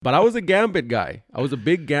But I was a Gambit guy. I was a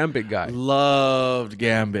big Gambit guy. Loved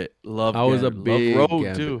Gambit. Loved I was a Gambit. big Loved Road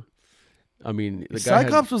Gambit. too. I mean, the guy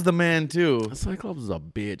Cyclops was the man too. Cyclops was a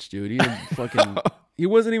bitch, dude. He didn't fucking. He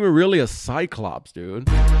wasn't even really a Cyclops, dude.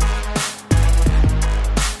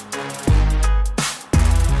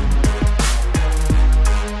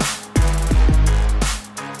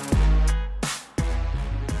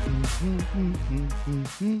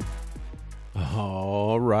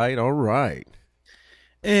 All right.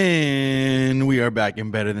 And we are back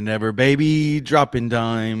and better than ever, baby. Dropping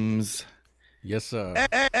dimes. Yes, sir.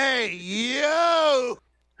 Hey, yo!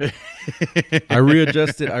 I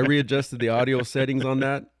readjusted the audio settings on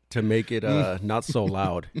that to make it not so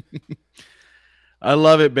loud. I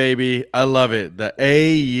love it, baby. I love it. The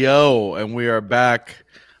Ayo, and we are back.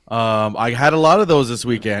 I had a lot of those this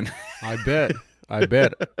weekend. I bet. I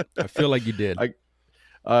feel like you did.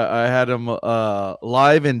 I had them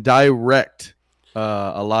live and direct.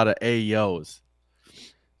 A lot of Ayos.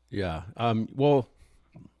 Yeah. Well,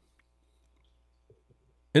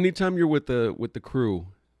 anytime you're with the crew,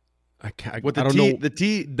 I don't know the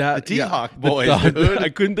T-Hawk boys. I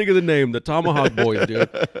couldn't think of the name. The Tomahawk boys, dude.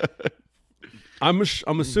 I'm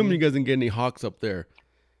assuming you guys didn't get any hawks up there.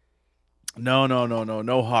 No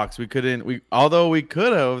hawks. We couldn't. Although we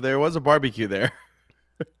could have. There was a barbecue there.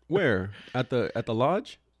 Where at the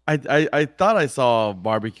lodge? I thought I saw a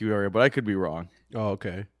barbecue area, but I could be wrong. Oh,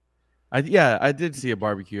 okay. I did see a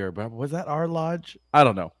barbecue area, but was that our lodge? I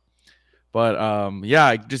don't know. But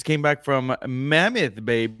I just came back from Mammoth,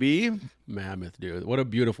 baby. Mammoth, dude. What a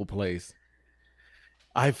beautiful place.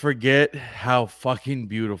 I forget how fucking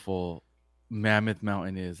beautiful Mammoth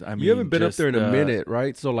Mountain is. I mean, you haven't been up there in a minute,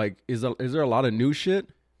 right? So like, is there a lot of new shit,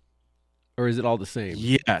 or is it all the same?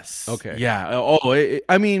 Yes. Okay. Yeah.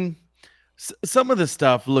 I mean, some of the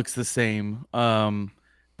stuff looks the same.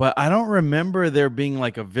 But I don't remember there being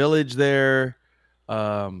like a village there.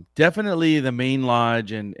 Definitely the main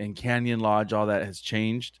lodge and Canyon Lodge, all that has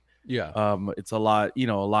changed. Yeah. It's a lot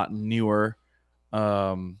newer.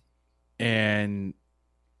 And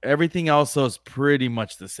everything else is pretty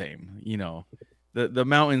much the same. The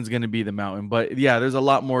mountain's going to be the mountain, but yeah, there's a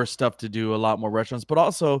lot more stuff to do, a lot more restaurants, but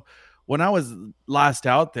also when I was last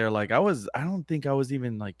out there, like I don't think I was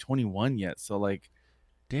even like 21 yet. So like,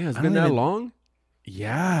 damn, it's been that long?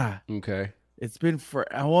 Yeah. Okay. It's been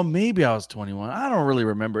maybe I was 21. I don't really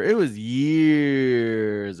remember. It was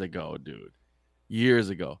years ago, dude. Years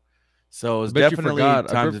ago. So it was definitely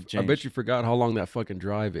times have changed. I bet you forgot how long that fucking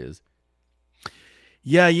drive is.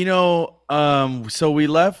 Yeah, so we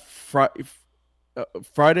left Friday.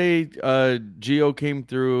 Gio came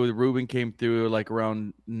through. Ruben came through like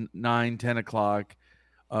around 9-10 o'clock.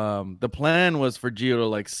 The plan was for Gio to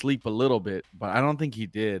like sleep a little bit, but I don't think he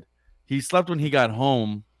did. He slept when he got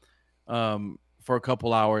home for a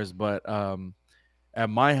couple hours, but at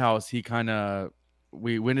my house, we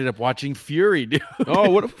ended up watching Fury, dude. Oh,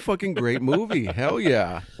 what a fucking great movie. Hell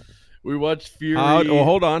yeah. We watched Fury.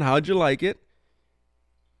 Hold on. How'd you like it?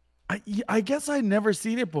 I guess I'd never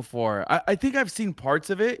seen it before. I think I've seen parts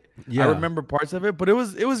of it. Yeah. I remember parts of it, but it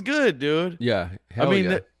was good, dude. Yeah.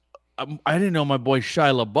 I didn't know my boy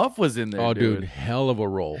Shia LaBeouf was in there. Oh, dude, hell of a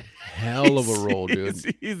role,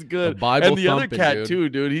 dude. He's good. And the other cat too,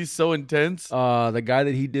 dude. He's so intense. The guy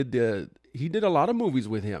that he did a lot of movies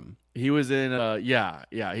with him. He was in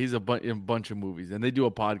he's in a bunch of movies, and they do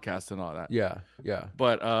a podcast and all that. Yeah.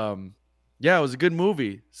 But it was a good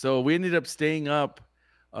movie. So we ended up staying up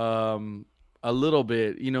a little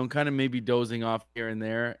bit, kind of maybe dozing off here and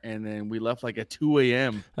there, and then we left like at 2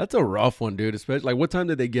 a.m. That's a rough one, dude. Especially like, what time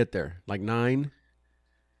did they get there? Like 9?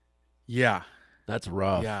 Yeah, that's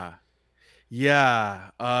rough.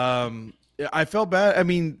 Yeah. I felt bad. I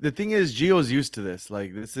mean, the thing is, Gio's used to this.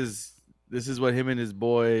 Like, this is what him and his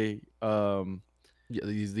boy,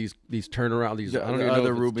 these turnaround, these I don't even know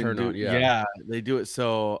other if Ruben turnout. do. Yeah, they do it.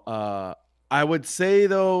 So, I would say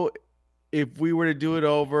though, if we were to do it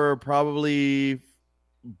over, probably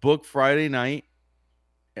book Friday night,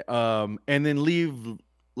 and then leave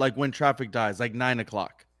like when traffic dies, like 9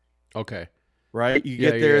 o'clock. Okay. Right? You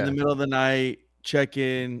get there in the middle of the night, check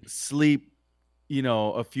in, sleep,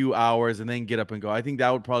 a few hours, and then get up and go. I think that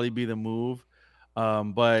would probably be the move.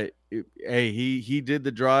 But he did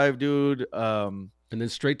the drive, dude. And then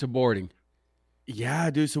straight to boarding. Yeah,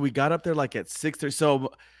 dude. So we got up there like at 6:30.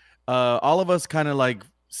 So all of us kind of like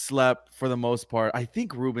slept for the most part. I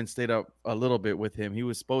think Ruben stayed up a little bit with him. He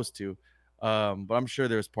was supposed to, but I'm sure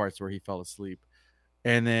there's parts where he fell asleep.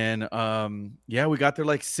 And then we got there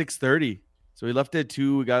like 6:30. So we left at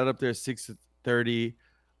 2. We got it up there at 6:30,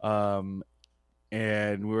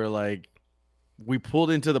 and we were like, we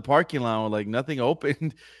pulled into the parking lot. Like nothing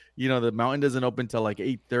opened. The mountain doesn't open till like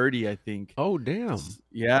 8:30, I think. Oh, damn.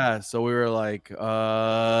 Yeah, so we were like,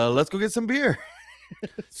 let's go get some beer.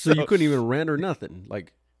 So you couldn't even rent or nothing,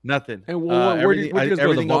 like nothing. And where did you guys go? The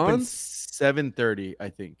Everything opened Vons? 7:30, I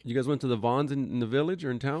think. You guys went to the Vons in the village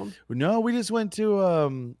or in town? No, we just went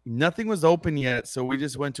to nothing was open yet, so we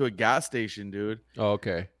just went to a gas station, dude. Oh,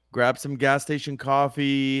 okay. Grabbed some gas station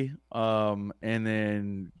coffee, and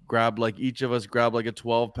then each of us grabbed like a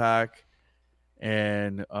 12-pack,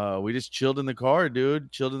 and we just chilled in the car,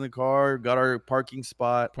 dude. Chilled in the car, got our parking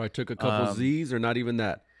spot. Probably took a couple Z's or not even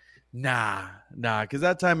that. Nah, because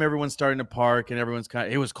that time everyone's starting to park and everyone's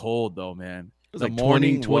it was cold though, man. It was like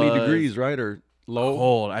 20 degrees, right? Or low?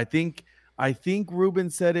 Cold. I think Ruben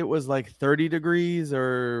said it was like 30 degrees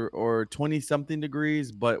or 20 something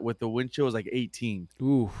degrees, but with the wind chill it was like 18.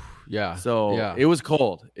 Ooh, yeah. So yeah. It was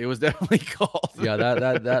cold. It was definitely cold. Yeah,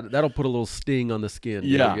 that'll put a little sting on the skin.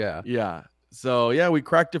 Yeah. So yeah, we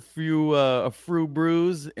cracked a few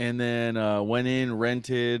brews and then went in,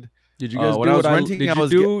 rented. Did you guys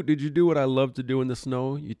did you do what I love to do in the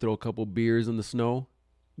snow? You throw a couple beers in the snow?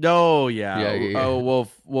 Oh yeah. Yeah. Oh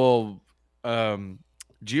well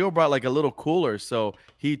Gio brought like a little cooler, so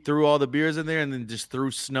he threw all the beers in there and then just threw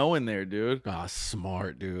snow in there, dude. Ah,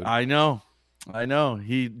 smart, dude. I know.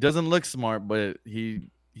 He doesn't look smart, but he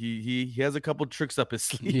has a couple tricks up his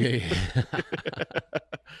sleeve. Yeah.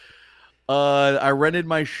 I rented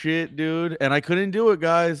my shit, dude, and I couldn't do it,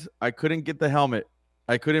 guys. I couldn't get the helmet.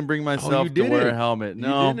 I couldn't bring myself to wear a helmet.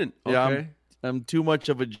 No, you didn't. Okay. Yeah, I'm too much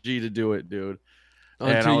of a G to do it, dude.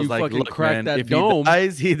 Until and I was you like, fucking look, crack man, that if dome.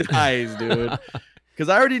 he dies, dude. Because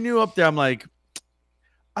I already knew up there. I'm like,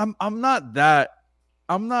 I'm not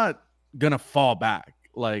gonna fall back.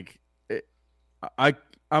 Like,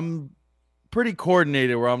 I'm pretty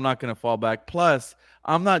coordinated where I'm not gonna fall back. Plus,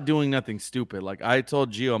 I'm not doing nothing stupid. Like I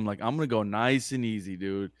told Gio, I'm gonna go nice and easy,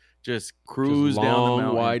 dude. Just cruise Just down the long,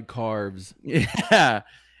 mountain. wide carves. Yeah.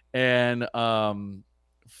 And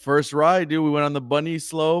first ride, dude, we went on the bunny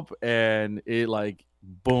slope and it like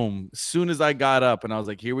boom. As soon as I got up and I was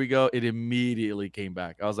like, here we go, it immediately came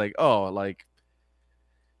back. I was like, oh, like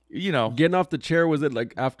getting off the chair, was it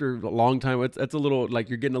like after a long time? It's a little like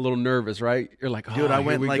you're getting a little nervous, right? You're like, oh, dude, I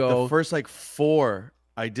went like go. the first like 4,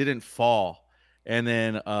 I didn't fall. And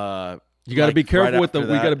then you got to be careful with we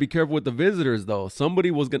got to be careful with the visitors though.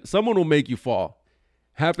 Someone will make you fall.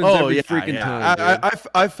 Happens every freaking time.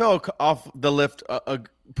 I fell off the lift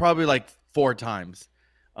probably like 4 times.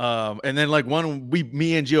 And then like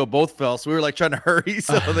me and Gio both fell, so we were like trying to hurry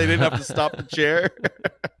so they didn't have to stop the chair.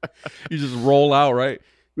 You just roll out, right?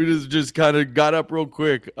 We just kind of got up real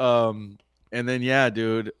quick. And then yeah,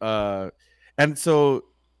 dude. And so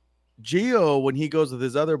Gio, when he goes with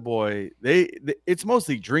his other boy, it's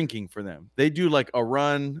mostly drinking for them. They do like a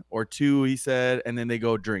run or 2, he said, and then they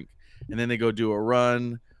go drink. And then they go do a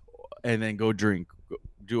run and then go drink,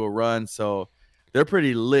 do a run. So they're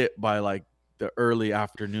pretty lit by like the early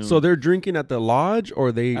afternoon. So they're drinking at the lodge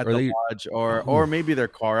or lodge or maybe their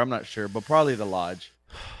car. I'm not sure, but probably the lodge.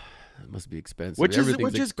 It must be expensive. Which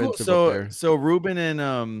is cool. So Ruben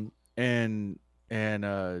and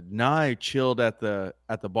Nye chilled at the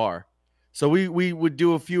bar. So we would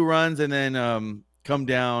do a few runs and then come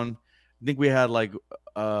down. I think we had like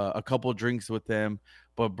a couple drinks with them.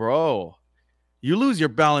 But bro, you lose your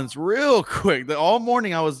balance real quick. All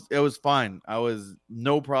morning it was fine. I was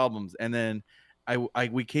no problems. And then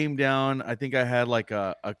we came down. I think I had like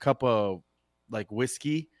a cup of like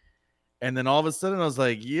whiskey. And then all of a sudden I was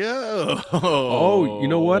like, yo. Oh, you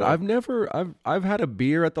know what? I've had a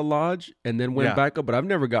beer at the lodge and then went back up, but I've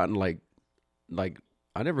never gotten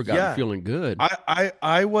I never got feeling good.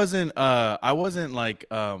 I wasn't like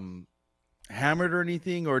hammered or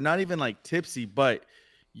anything, or not even like tipsy, but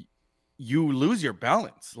you lose your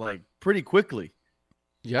balance like pretty quickly.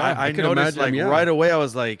 Yeah, I noticed right away. I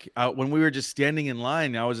was like, when we were just standing in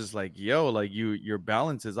line, I was just like, yo, like your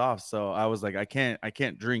balance is off. So I was like, I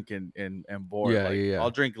can't drink and board. Yeah.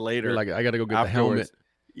 I'll drink later. You're like, I gotta go get afterwards.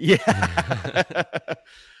 the helmet.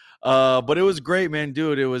 Yeah. But it was great, man,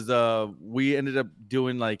 dude. It was we ended up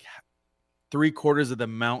doing like 3/4 of the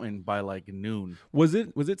mountain by like noon. Was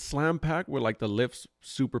it slam packed where like the lifts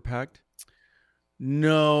super packed?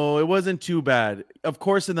 No, it wasn't too bad. Of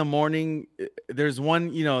course, in the morning, there's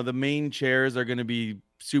one, the main chairs are going to be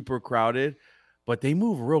super crowded, but they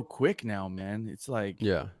move real quick now, man. It's like,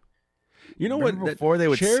 yeah. You know what? Before they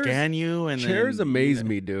would scan you and chairs then, amaze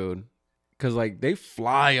me, dude. Cause like they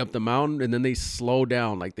fly up the mountain and then they slow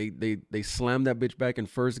down. Like they slam that bitch back in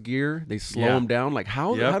first gear. They slow them down. Like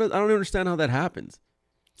how I don't understand how that happens.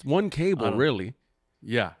 It's one cable, really.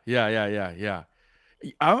 Yeah.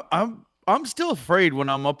 I'm still afraid when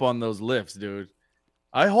I'm up on those lifts, dude.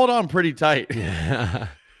 I hold on pretty tight. Yeah.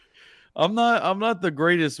 I'm not the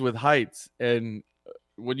greatest with heights, and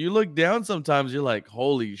when you look down, sometimes you're like,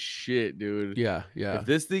 "Holy shit, dude! Yeah. If Yeah.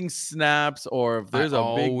 this thing snaps, or if I there's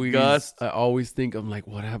a big always, gust, I always think, I'm like,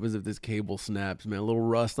 what happens if this cable snaps, man? A little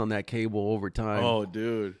rust on that cable over time. oh,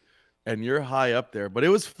 dude." And you're high up there, but it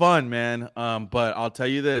was fun, man. But I'll tell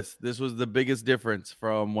you this was the biggest difference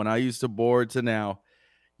from when I used to board to now.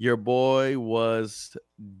 Your boy was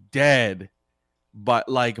dead, but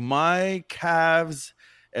like my calves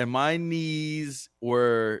and my knees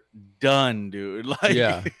were done, dude.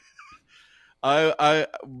 Yeah. Like I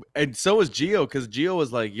and so was Gio, because Gio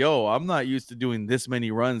was like, "Yo, I'm not used to doing this many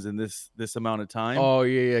runs in this amount of time." Oh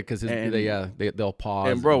yeah, yeah. Because And they'll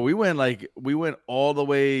pause. bro, we went all the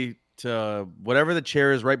way to whatever the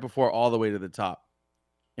chair is right before, all the way to the top,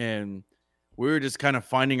 and we were just kind of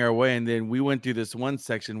finding our way. And then we went through this one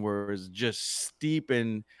section where it was just steep,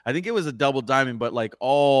 and I think it was a double diamond, but like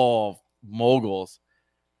all moguls.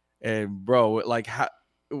 And bro, like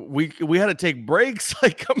we had to take breaks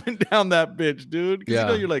like coming down that bitch, dude, because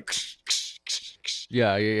Yeah. you're like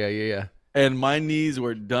Yeah, yeah, yeah, yeah, yeah. and my knees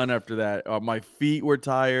were done after that. My feet were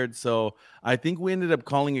tired, so I think we ended up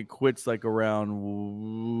calling it quits like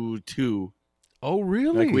around 2. Oh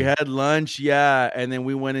really? Like we had lunch, yeah, and then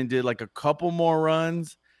we went and did like a couple more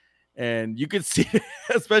runs, and you could see,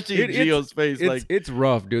 especially in Gio's face, like it's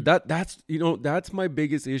rough, dude. That's my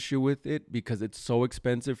biggest issue with it, because it's so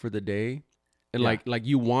expensive for the day, and Yeah. like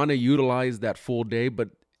you want to utilize that full day, but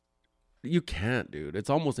you can't, dude. It's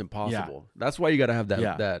almost impossible. That's why you got to have that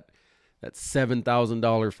Yeah. that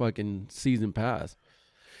 $7,000 fucking season pass.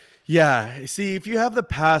 Yeah. See, if you have the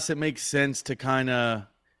pass, it makes sense to kind of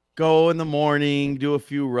go in the morning, do a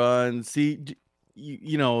few runs, see,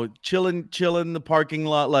 chill in the parking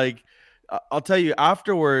lot. Like, I'll tell you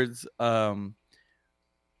afterwards,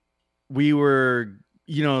 we were,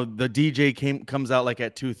 the DJ comes out like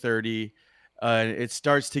at 2:30. It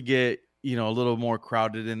starts to get, a little more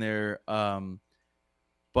crowded in there.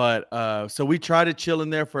 But so we tried to chill in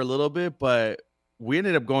there for a little bit, but we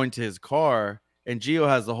ended up going to his car, and Gio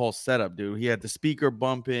has the whole setup, dude. He had the speaker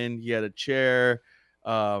bumping, he had a chair.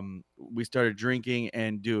 We started drinking,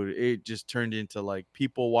 and dude, it just turned into like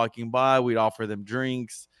people walking by. We'd offer them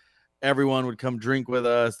drinks. Everyone would come drink with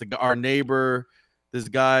us. Our neighbor, this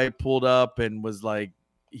guy pulled up and was like,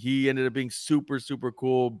 he ended up being super, super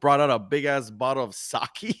cool. Brought out a big ass bottle of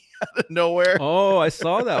sake out of nowhere. Oh, I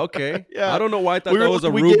saw that. Okay. Yeah. I don't know why I thought We that was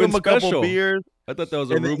a gave Reuben him a couple special. beers. I thought that was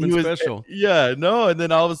a And then Reuben special. Yeah, no. And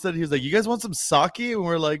then all of a sudden he was like, "You guys want some sake?" And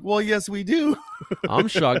we're like, "Well, yes, we do." I'm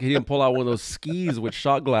shocked he didn't pull out one of those skis with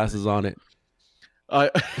shot glasses on it. You know I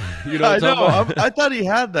what I'm know. talking about? I thought he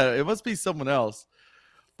had that. It must be someone else.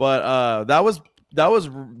 But that was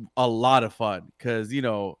a lot of fun, because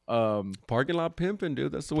Parking lot pimping,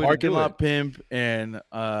 dude. That's the way to parking do lot it. pimp, and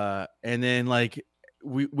then like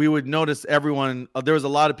we would notice everyone. There was a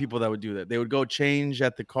lot of people that would do that. They would go change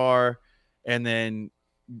at the car, and then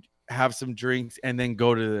have some drinks, and then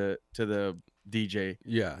go to the DJ.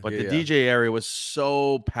 Yeah. But yeah, the yeah. DJ area was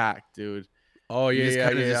so packed, dude. Oh yeah, You're just yeah,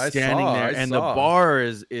 kind of yeah. just I standing saw, there, I and saw. the bar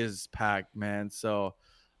is packed, man. So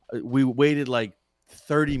we waited like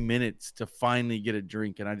 30 minutes to finally get a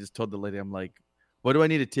drink, and I just told the lady, I'm like, "What do I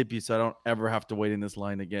need to tip you so I don't ever have to wait in this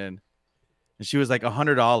line again?" And she was like,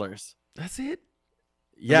 $100. That's it.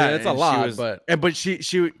 Yeah, it's a and lot, but but she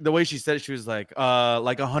the way she said it, she was like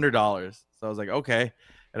 $100. So I was like, okay,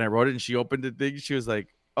 and I wrote it, and she opened the thing. She was like,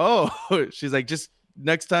 oh, she's like, just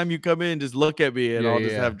next time you come in, just look at me, and Yeah, I'll yeah,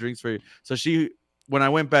 just yeah. have drinks for you. So when I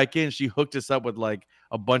went back in, she hooked us up with like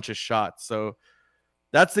a bunch of shots. So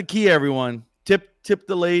that's the key, everyone. Tip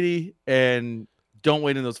the lady, and don't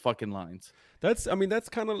wait in those fucking lines. that's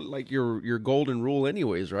kind of like your golden rule,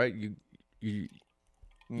 anyways, right? You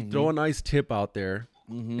throw a nice tip out there,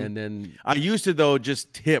 and then I used to, though,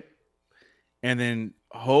 just tip and then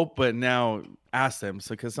hope, but now ask them.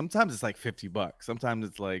 So because sometimes it's like $50, sometimes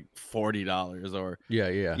it's like $40, or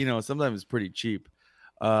yeah. sometimes it's pretty cheap.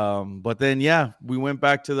 But then yeah, we went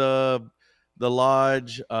back to the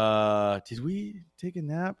lodge. Did we take a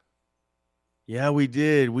nap? Yeah, we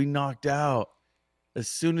did. We knocked out as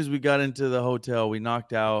soon as we got into the hotel. We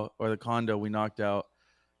knocked out, or the condo. We knocked out,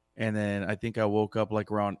 and then I think I woke up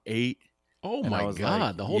like around 8. Oh And I my was god,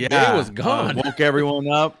 like, the whole day yeah, was gone. woke everyone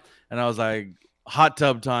up, and I was like, hot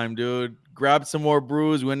tub time, dude. Grabbed some more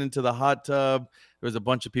brews, went into the hot tub. There was a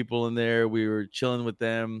bunch of people in there. We were chilling with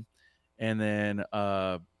them, and then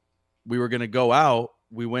we were gonna go out.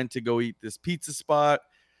 We went to go eat this pizza spot.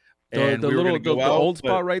 And The we were little gonna go the out, old but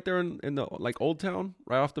spot right there in the like Old Town,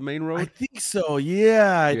 right off the main I road. think so.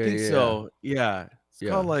 Yeah, I Yeah, think yeah, so. Yeah, it's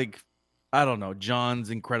yeah. called like I don't know, John's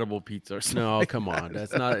Incredible Pizza or something. No, like come on. that.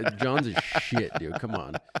 That's not John's is shit, dude. Come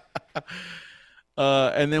on.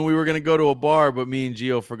 And then we were gonna go to a bar, but me and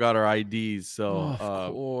Gio forgot our IDs. So, Oh,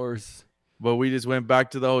 of course. but we just went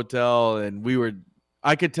back to the hotel, and we were.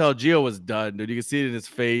 I could tell Gio was done, dude. You could see it in his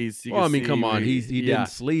face. You Well, I could mean, come see on. He yeah, didn't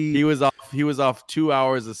sleep. he was off. He was off 2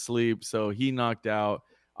 hours of sleep, so he knocked out.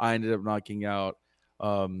 I ended up knocking out.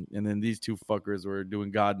 And then these two fuckers were doing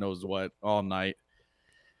God knows what all night.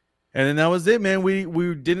 And then that was it, man. We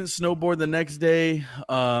didn't snowboard the next day.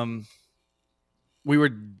 We were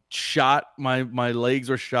shot. My legs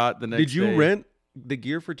were shot the next day. Did you rent the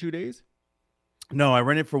gear for 2 days? No, I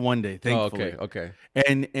rented for 1 day, Oh, thankfully. okay.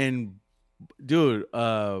 And dude,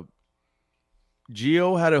 Gio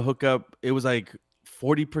had a hookup. It was like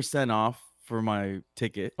 40% off for my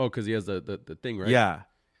ticket. Oh, because he has the thing, right? Yeah.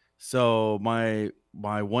 So my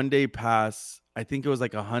 1 day pass, I think it was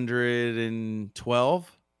like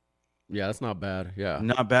 112. Yeah, that's not bad. Yeah.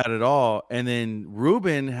 Not bad at all. And then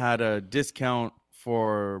Ruben had a discount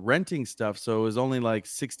for renting stuff, so it was only like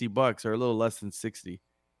 $60 or a little less than 60.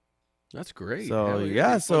 That's great. So Hell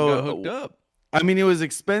yeah, you so got hooked up. I mean, it was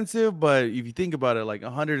expensive, but if you think about it, like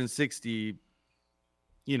 160,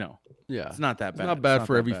 you know, Yeah. it's not that It's bad. not bad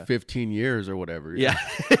for that every bad. 15 years or whatever. Yeah.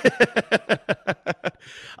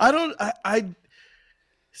 I don't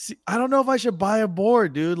know if I should buy a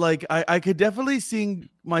board, dude. Like I could definitely see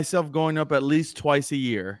myself going up at least twice a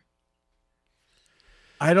year.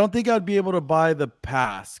 I don't think I'd be able to buy the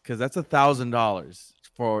pass because that's $1,000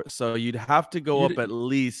 for. So you'd have to go up at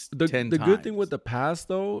least 10 The times. good thing with the pass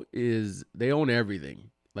though is they own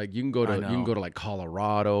everything. Like you can go to like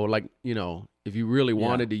Colorado, like if you really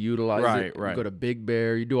wanted to utilize it, you go to Big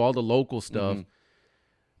Bear, you do all the local stuff.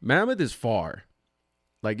 Mm-hmm. Mammoth is far.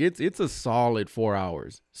 Like it's a solid 4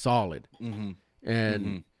 hours, solid, Mm-hmm.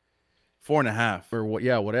 and 4.5 or what?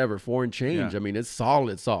 Yeah, whatever, 4 and change. Yeah. I mean, it's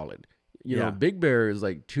solid. You know, Big Bear is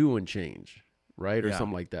like 2 and change, right, or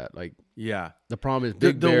something like that. Like, yeah. the problem is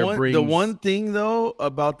Big Bear brings the one thing though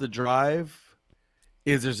about the drive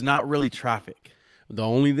is there's not really traffic. The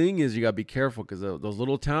only thing is you gotta be careful because those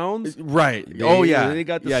little towns, right? They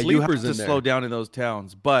got the sleepers you have in to there. slow down in those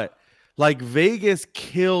towns, but like Vegas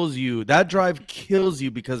kills you. That drive kills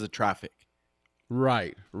you because of traffic.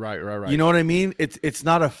 Right. You know what I mean? It's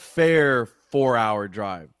not a fair 4-hour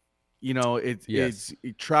drive. It's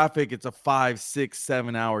traffic. It's a 5, 6,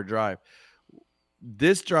 7 hour drive.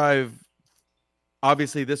 This drive,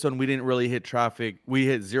 obviously, this one we didn't really hit traffic. We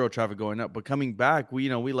hit zero traffic going up, but coming back, we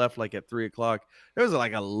left like at 3:00. There was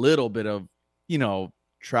like a little bit of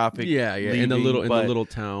traffic. Yeah, leaving, in the little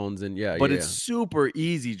towns and but it's super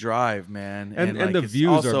easy drive, man. And like, the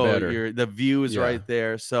views are better. The view is right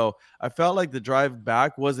there. So I felt like the drive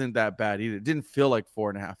back wasn't that bad either. It didn't feel like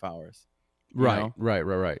 4.5 hours. Right.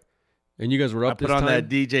 And you guys were up I put this on time? that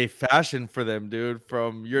DJ fashion for them, dude.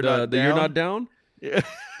 From You're Not Down. You're Not Down? Yeah.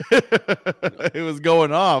 It was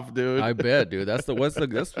going off, dude. I bet, dude. That's one of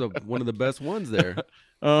the best ones there.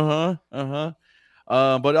 But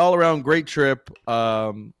all around great trip.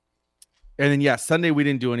 And then Sunday we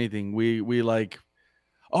didn't do anything. We I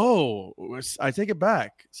take it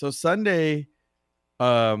back. So Sunday,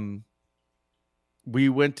 we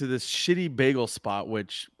went to this shitty bagel spot,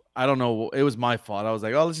 which I don't know. It was my fault. I was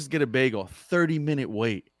like, let's just get a bagel. 30-minute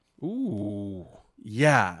wait. Ooh.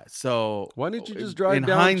 Yeah. So why didn't you just drive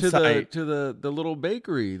down to the little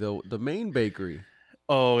bakery, the main bakery?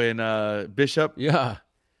 Oh, in Bishop? Yeah.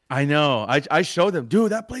 I know. I showed them,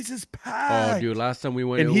 dude, that place is packed. Oh, dude, last time we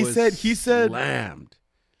went, and he said slammed.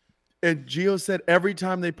 And Gio said every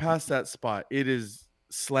time they pass that spot, it is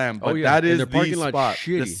slammed. But and that is their parking the lot's spot.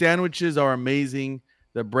 shitty. The sandwiches are amazing.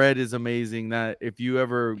 The bread is amazing. That if you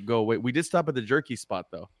ever go, we did stop at the jerky spot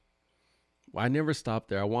though. I never stopped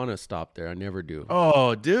there. I want to stop there. I never do.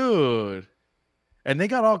 Oh, dude. And they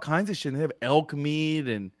got all kinds of shit. They have elk meat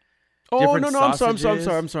and different sausages.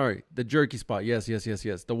 I'm sorry. The jerky spot. Yes.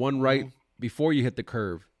 The one right before you hit the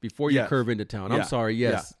curve, before you curve into town. I'm sorry.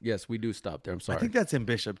 Yes, we do stop there. I'm sorry. I think that's in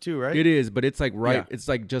Bishop too, right? It is, but it's like it's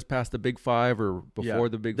like just past the Big Five or before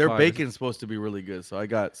the Big Five. Their bacon's supposed to be really good, so I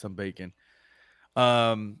got some bacon.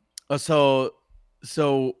 So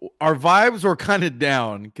our vibes were kind of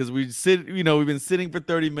down because we've been sitting for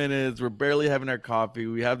 30 minutes. We're barely having our coffee.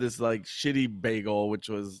 We have this like shitty bagel, which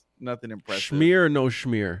was nothing impressive. Schmear or no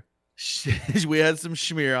schmear? We had some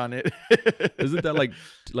schmear on it. Isn't that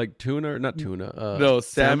like tuna or not tuna? No,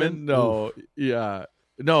 salmon? No. Oof. Yeah.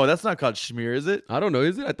 No, that's not called schmear, is it? I don't know.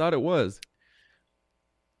 Is it? I thought it was.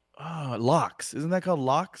 Lox. Isn't that called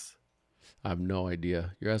lox? I have no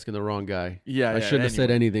idea. You're asking the wrong guy. Yeah, I shouldn't have said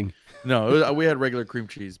anything. No, we had regular cream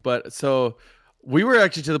cheese. But so we were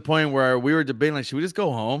actually to the point where we were debating, like, should we just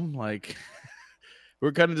go home? Like, we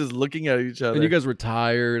were kind of just looking at each other. And you guys were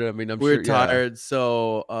tired. I mean, we were tired.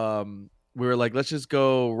 So we were like, let's just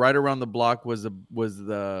go. Right around the block was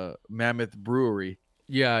the Mammoth Brewery.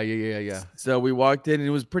 Yeah. So we walked in and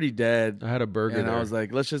it was pretty dead. I had a burger and there. I was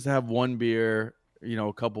like, let's just have one beer,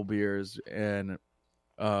 a couple beers. And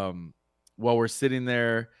while we're sitting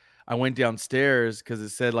there, I went downstairs because it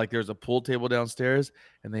said like there's a pool table downstairs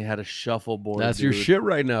and they had a shuffleboard. That's dude. your shit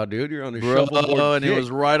right now, dude. You're on a shuffleboard. And it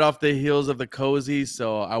was right off the heels of the Cozy.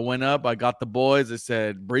 So I went up, I got the boys. I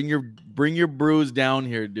said, bring your brews down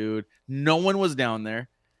here, dude. No one was down there.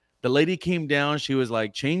 The lady came down. She was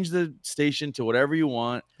like, change the station to whatever you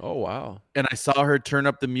want. Oh, wow. And I saw her turn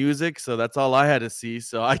up the music. So that's all I had to see.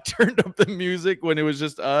 So I turned up the music when it was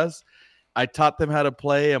just us. I taught them how to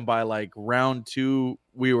play. And by like round 2,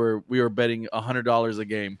 we were betting $100 a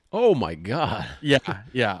game. Oh, my God.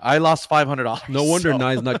 Yeah. I lost $500. No wonder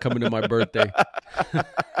Nye's not coming to my birthday.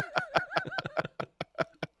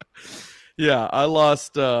 Yeah, I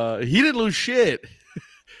lost. He didn't lose shit.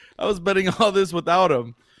 I was betting all this without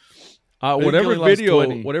him. Whatever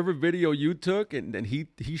video you took and he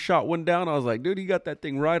shot one down, I was like, dude, he got that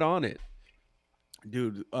thing right on it.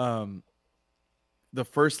 Dude, the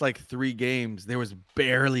first like 3 games, there was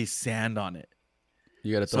barely sand on it.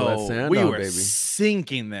 You got to throw that sand we on, were baby.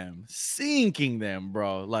 sinking them,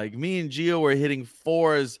 bro. Like me and Gio were hitting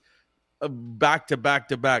 4s back to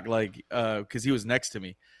back, like because he was next to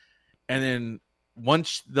me. And then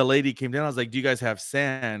once the lady came down, I was like, do you guys have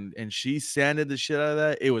sand? And she sanded the shit out of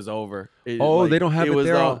that. It was over. They don't have it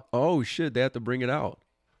there. Oh, shit. They have to bring it out.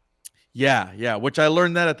 Yeah. Which I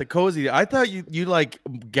learned that at the Cozy. I thought you like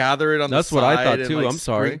gather it on the side. That's what I thought too. Like, I'm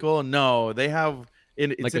sorry. Sprinkle. No, they have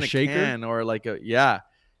it's like in a shaker can or like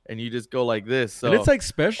and you just go like this. So and it's like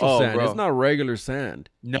special sand. Bro. It's not regular sand.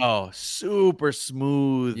 No, super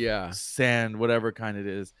smooth. Yeah, sand, whatever kind it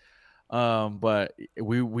is. But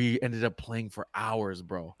we ended up playing for hours,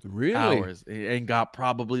 bro. Really? Hours, and got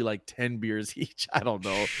probably like 10 beers each. I don't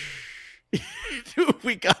know. Dude,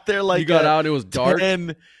 we got there like you got out. It was dark.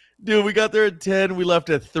 10. Dude, we got there at 10. We left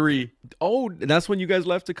at 3. Oh, and that's when you guys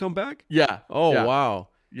left to come back? Yeah. Oh, yeah. Wow.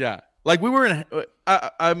 Yeah. Like we were in.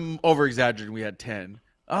 I'm over exaggerating. We had 10.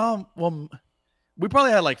 Well, we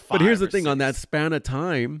probably had like 5. But here's the thing: 6. on that span of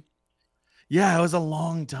time. Yeah, it was a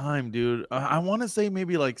long time, dude. I want to say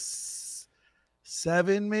maybe like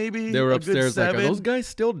 7, maybe. They were upstairs. Like, are those guys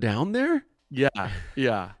still down there? Yeah.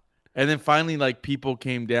 And then finally, like people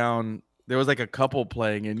came down. There was like a couple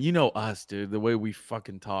playing, and you know us, dude. The way we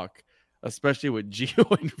fucking talk, especially with Gio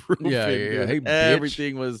and Ruben. Yeah. Hey,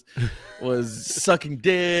 everything was sucking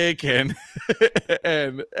dick, and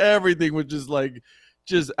and everything was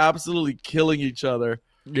just absolutely killing each other.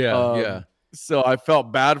 Yeah. So I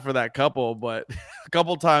felt bad for that couple, but a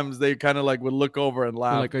couple times they kind of like would look over and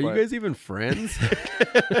laugh. Like, are you guys even friends?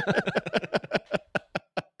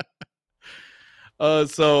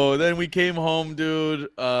 So then we came home, dude,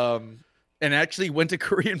 and actually went to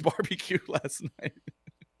Korean barbecue last night.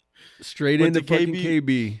 Straight into fucking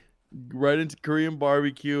KB. Right into Korean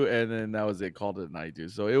barbecue, and then that was it. Called it a night,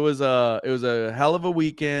 dude. So it was a hell of a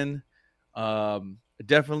weekend.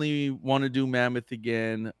 Definitely want to do Mammoth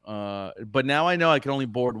again. But now I know I can only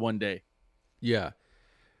board one day. Yeah.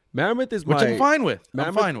 Mammoth is which I'm fine with.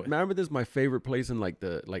 Mammoth is my favorite place in like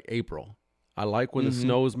April. I like when the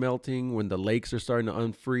snow is melting, when the lakes are starting to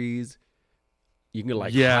unfreeze. You can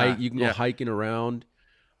hike, go hiking around.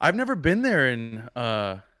 I've never been there in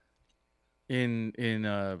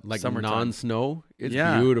like summertime. Non-snow. It's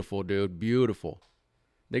beautiful, dude. Beautiful.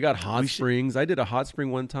 They got hot springs. I did a hot spring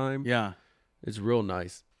one time. Yeah. It's real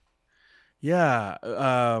nice. Yeah.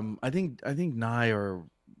 I think Nye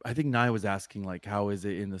was asking like, how is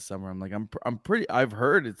it in the summer? I'm like, I've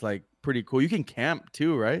heard it's like pretty cool. You can camp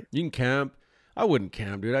too, right? You can camp. I wouldn't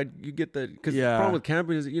camp, dude. You get the problem with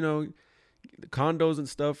camping is, the condos and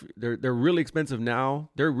stuff, they're really expensive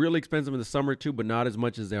now. They're really expensive in the summer too, but not as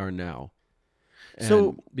much as they are now.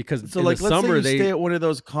 And let's the summer say you stay at one of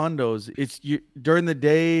those condos. It's during the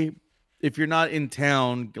day. If you're not in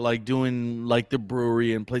town, like doing like the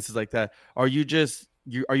brewery and places like that, are you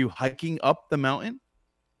hiking up the mountain?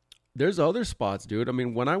 There's other spots, dude. I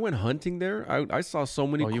mean, when I went hunting there, I saw so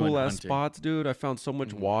many cool ass spots, dude. I found so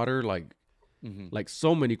much water, like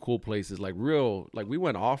so many cool places, like we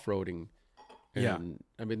went off-roading. And,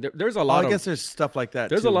 I mean, there's a lot. I guess there's stuff like that.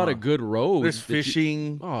 There's a lot of good roads. There's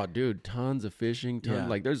fishing. Oh, dude, tons of fishing.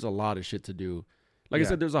 Like there's a lot of shit to do. Like I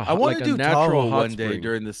said, there's I want to do natural Tahoe hot one day spring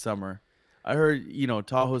during the summer. I heard,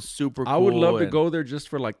 Tahoe's super cool. I would love to go there just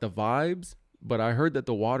for like the vibes, but I heard that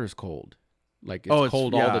the water's cold. Like it's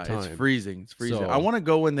cold all the time. It's freezing. It's freezing. So, I want to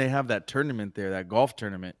go when they have that tournament there, that golf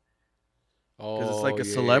tournament. Because it's like a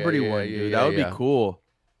celebrity one, dude. That would be cool,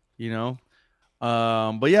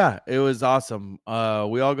 But yeah, it was awesome.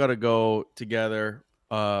 We all got to go together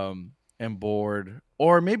and board,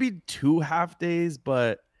 or maybe 2 half days,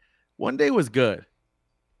 but one day was good.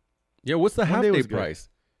 Yeah, what's the half day price?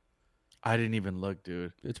 I didn't even look,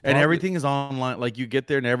 dude. And everything is online. Like you get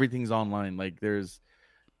there and everything's online. Like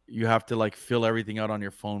you have to like fill everything out on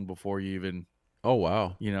your phone before you even. Oh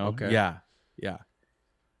wow. Okay. Yeah.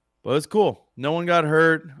 But it's cool. No one got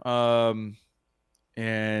hurt. And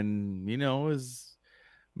it was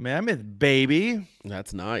Mammoth, baby.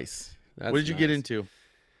 That's nice. What did you get into?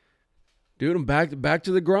 Dude, I'm back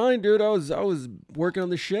to the grind, dude. I was working on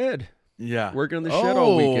the shed. Yeah. Working on the shed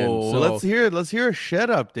all weekend. So let's hear a shed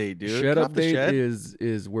update, dude. Shed update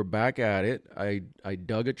is we're back at it. I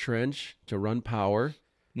dug a trench to run power.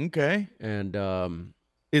 Okay. And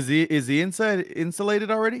is the inside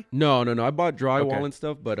insulated already? No. I bought drywall and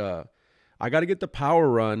stuff, but I got to get the power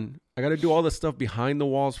run. I got to do all the stuff behind the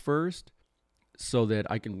walls first so that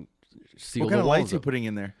I can seal the walls. What kind of lights are you putting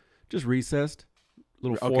in there? Just recessed.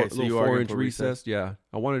 Little 4-inch recessed. Yeah.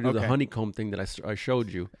 I want to do the honeycomb thing that I showed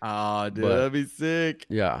you. Oh, dude, that'd be sick.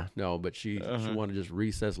 Yeah. No, but she wanted just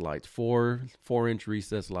recessed lights. 4-inch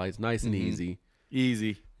recessed lights. Nice and easy.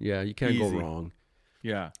 Easy. Yeah. You can't go wrong.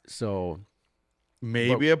 Yeah. So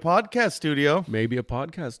maybe a podcast studio.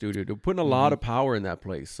 They're putting a lot of power in that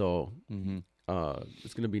place. So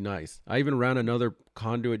it's going to be nice. I even ran another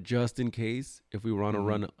conduit just in case if we want to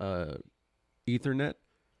run Ethernet.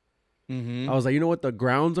 I was like, you know what? The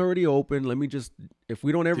ground's already open. Let me just, if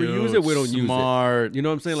we don't ever use it, we don't use it. You know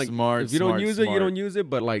what I'm saying? Like, if you don't use it, you don't use it.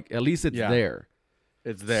 But like, at least it's there.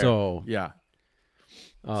 It's there. So yeah,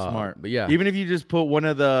 smart. But yeah, even if you just put one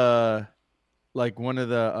of the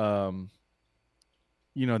the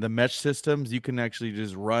mesh systems, you can actually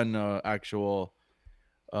just run actual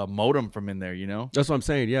modem from in there. That's what I'm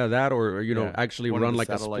saying. Yeah, that or actually run like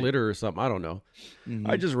a splitter or something. I don't know.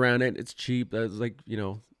 I just ran it. It's cheap. That's like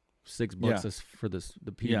 $6 for the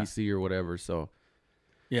PVC or whatever. So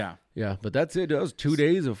yeah. But that's it. That was 2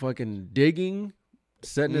 days of fucking digging,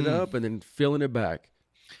 setting it up, and then filling it back.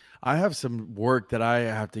 I have some work that I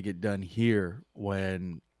have to get done here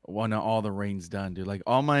when all the rain's done, dude. Like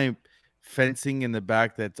all my fencing in the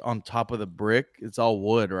back that's on top of the brick, it's all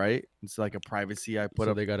wood, right? It's like a privacy I put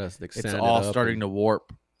up. They got us like it's all starting to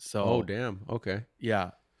warp. So oh damn. Okay.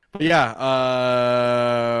 Yeah. But yeah.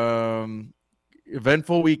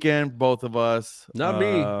 Eventful weekend, both of us. Not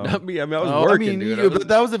me. I mean, I was working, dude. But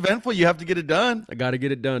that was eventful. You have to get it done. I got to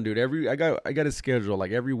get it done, dude. I got a schedule.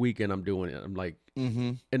 Like every weekend, I'm doing it. I'm like,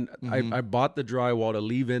 I bought the drywall to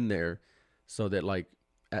leave in there, so that like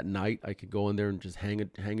at night I could go in there and just hang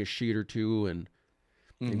a sheet or two and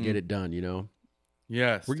get it done.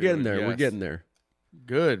 Yes, we're getting there. Yes. We're getting there.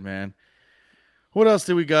 Good, man. What else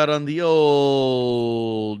did we got on the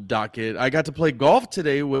old docket? I got to play golf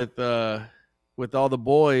today with all the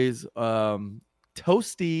boys.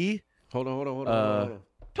 Toasty. Hold on.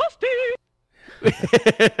 Toasty.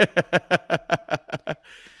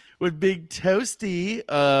 With Big Toasty,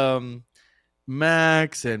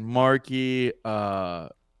 Max and Marky,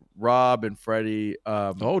 Rob and Freddie.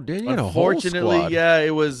 Danny, unfortunately, yeah,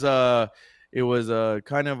 it was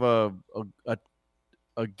kind of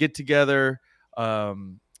a get together.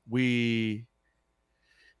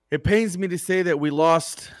 It pains me to say that we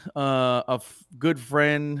lost a good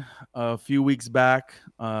friend a few weeks back,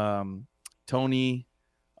 Tony,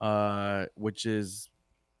 which is,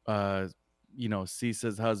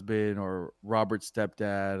 Cisa's husband or Robert's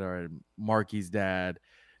stepdad or Marky's dad.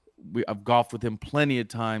 I've golfed with him plenty of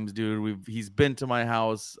times, dude. He's been to my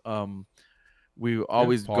house. We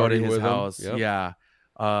always go to his house. Yep. Yeah.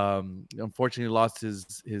 Unfortunately, lost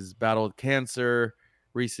his battle with cancer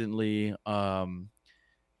recently.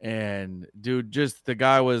 And dude, just the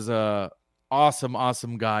guy was a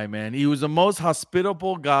awesome guy, man. He was the most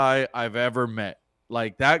hospitable guy I've ever met.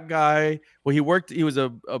 Like that guy, he was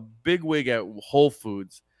a big wig at Whole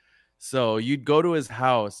Foods. So you'd go to his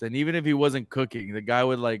house, and even if he wasn't cooking, the guy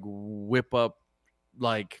would like whip up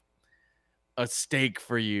like a steak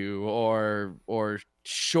for you or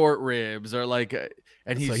short ribs or like,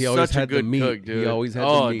 and he's he always such had a good cook, dude. He always had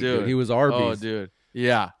the meat, dude. He was Arby's. Oh, dude.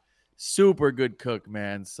 Yeah. Super good cook,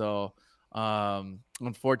 man. So,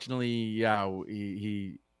 unfortunately, yeah,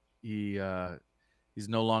 he's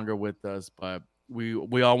no longer with us, but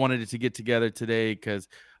we all wanted to get together today because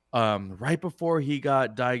right before he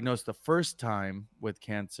got diagnosed the first time with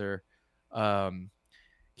cancer,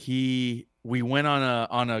 We went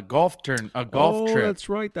on a golf trip. That's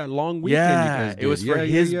right. That long weekend you guys did. It was for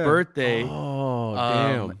his birthday. Oh,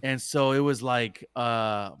 damn. And so it was like,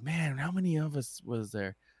 man, how many of us was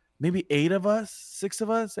there? Maybe 8 of us, 6 of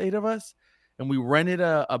us, 8 of us. And we rented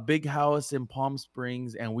a big house in Palm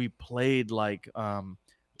Springs, and we played like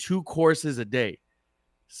 2 courses a day.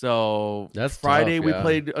 So that's Friday tough, we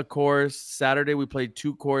played a course. Saturday we played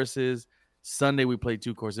 2 courses. Sunday we played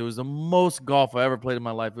 2 courses. It was the most golf I ever played in my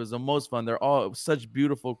life. It was the most fun. They're all such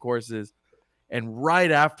beautiful courses. And right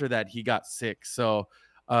after that, he got sick. So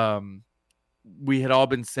we had all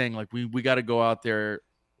been saying like we got to go out there,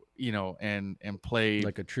 and play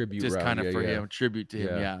like a tribute, just kind of for him, tribute to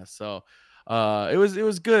him. Yeah. So it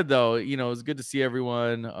was good though. It was good to see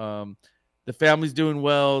everyone. The family's doing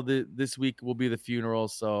well. This week will be the funeral.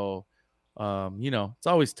 So it's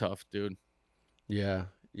always tough, dude. Yeah.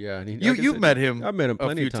 Yeah, and you've met him. I've met him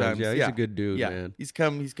plenty of times. Yeah, he's a good dude, man. He's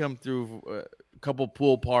come through a couple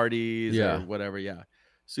pool parties or whatever. Yeah,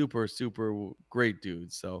 super great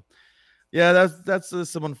dude. So, yeah, that's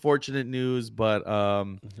some unfortunate news, but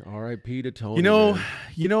R.I.P. to Tony.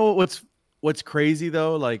 You know what's crazy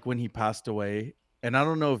though? Like when he passed away, and I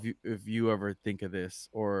don't know if you ever think of this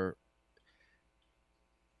or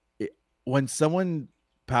when someone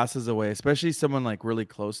passes away, especially someone like really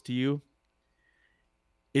close to you.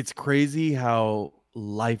 It's crazy how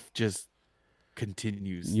life just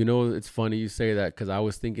continues. It's funny you say that because I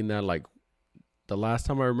was thinking that like the last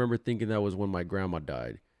time I remember thinking that was when my grandma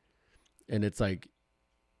died. And it's like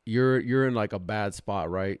you're in like a bad spot,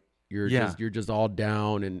 right? You're just all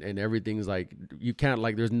down and everything's like you can't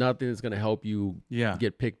like there's nothing that's gonna help you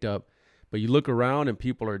get picked up. But you look around and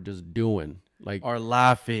people are just doing are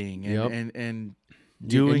laughing and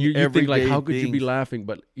doing you think like how could things. you be laughing,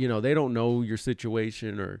 but they don't know your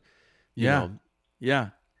situation or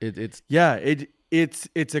it's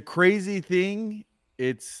a crazy thing.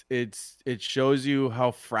 It shows you how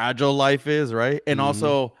fragile life is, right? And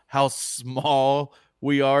also how small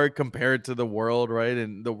we are compared to the world, right?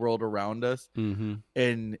 And the world around us.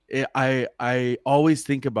 And I always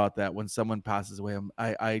think about that when someone passes away.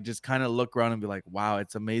 I just kind of look around and be like, wow,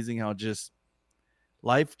 it's amazing how just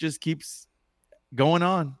life just keeps going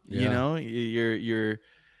on. You're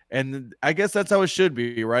and I guess that's how it should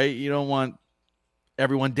be, right? You don't want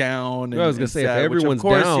everyone down. I was gonna say, sad, if everyone's of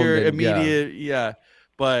course down, you're then, immediate,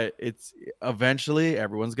 but it's eventually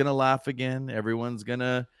everyone's gonna laugh again. Everyone's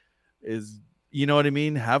gonna you know what I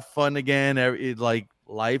mean? Have fun again. Like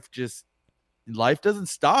life doesn't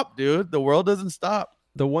stop, dude. The world doesn't stop.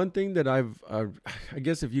 The one thing that I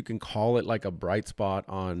guess if you can call it like a bright spot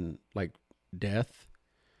on like death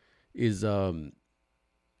is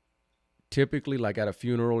typically like at a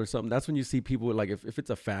funeral or something. That's when you see people like if it's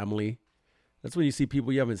a family, that's when you see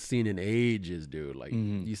people you haven't seen in ages, dude. Like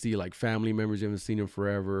you see like family members you haven't seen in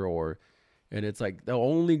forever, and it's like the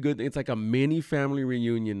only good thing, it's like a mini family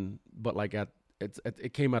reunion, but like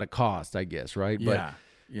it came at a cost, I guess, right?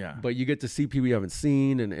 But you get to see people you haven't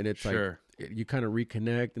seen, and it's like you kind of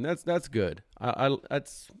reconnect, and that's good. I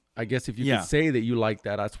guess if you could say that you like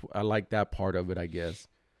that, I like that part of it, I guess.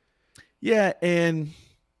 Yeah, and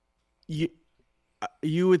you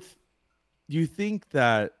think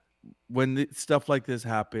that when stuff like this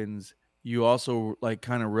happens, you also like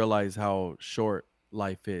kind of realize how short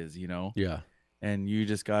life is, Yeah. And you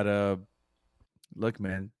just gotta look,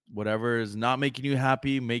 man, whatever is not making you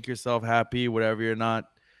happy, make yourself happy. Whatever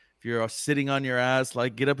if you're sitting on your ass,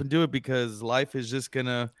 like get up and do it, because life is just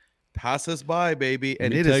gonna pass us by, baby.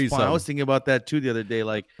 And it is fun. I was thinking about that too the other day.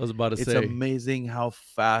 Like I was about to say, it's amazing how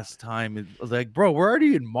fast time is. I was like, bro, we're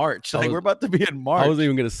already in March. Like we're about to be in March. I wasn't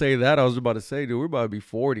even gonna say that. I was about to say, dude, we're about to be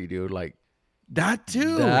 40, dude. Like that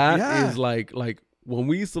too. That is like when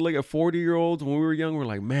we used to look at 40-year-olds when we were young, we're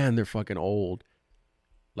like, man, they're fucking old.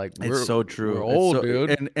 Like it's so true. We're old,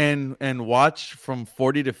 dude. And watch from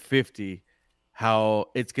 40 to 50 how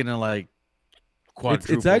it's gonna like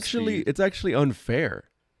quadruple. It's actually unfair.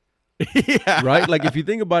 Right? Like if you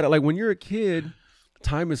think about it, like when you're a kid,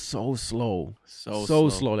 time is so slow. So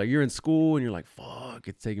slow. Like you're in school and you're like, fuck,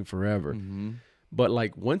 it's taking forever. But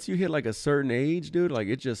like once you hit like a certain age, dude, like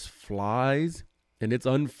it just flies. And it's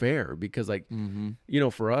unfair because like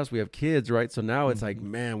for us, we have kids, right? So now it's like,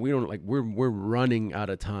 man, we don't like we're running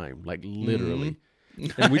out of time, like literally.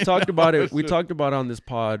 And we talked about it. We talked about it on this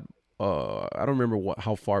pod. I don't remember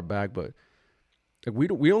how far back, but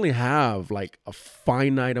like we only have like a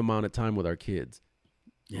finite amount of time with our kids,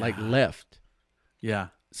 like left. Yeah.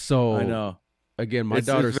 So I know. Again, my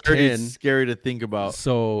daughter's 10. Scary to think about.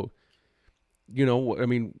 So, I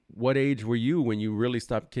mean, what age were you when you really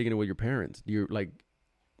stopped kicking it with your parents? You're like,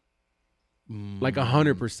 Like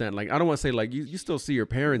 100%. Like I don't want to say like you still see your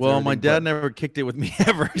parents. Well, my dad never kicked it with me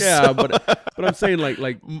ever. Yeah, so. but I'm saying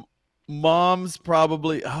like mom's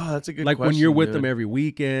probably. Oh, that's a good. Like question, when you're with dude. them every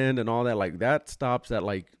weekend and all that. Like that stops at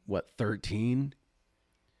like what 13.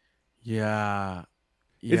 Yeah.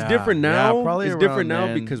 It's different now. Yeah, probably it's different now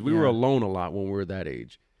then. because we were alone a lot when we were that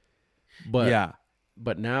age. But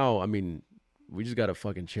now, I mean, we just gotta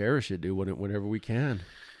fucking cherish it, dude. Whenever we can.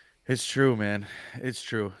 It's true, man. It's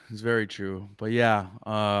true. It's very true. But yeah,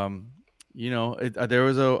 there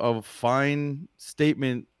was a fine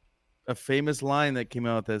statement, a famous line that came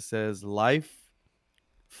out that says, "Life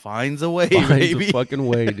finds a way, baby." A fucking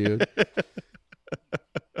way, dude.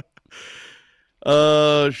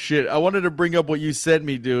 Oh shit! I wanted to bring up what you sent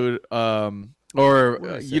me, dude. You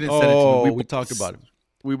didn't send it to me. We talked about it.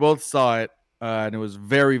 We both saw it, and it was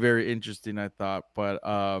very, very interesting. I thought, but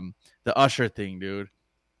the Usher thing, dude.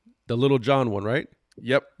 The Little John one, right?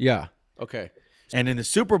 Yep. Yeah. Okay. And in the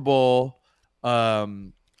Super Bowl,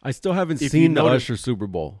 I still haven't seen the Usher Super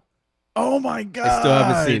Bowl. Oh my god! I still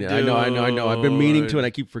haven't seen it. Dude. I know. I've been meaning to, and I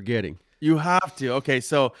keep forgetting. You have to. Okay,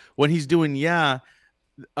 so when he's doing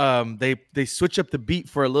they switch up the beat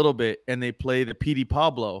for a little bit, and they play the P.D.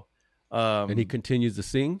 Pablo, and he continues to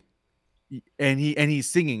sing, and he's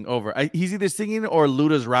singing over. He's either singing or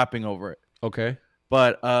Luda's rapping over it. Okay,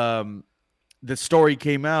 but the story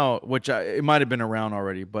came out, which it might have been around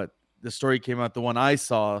already, but the story came out. The one I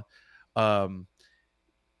saw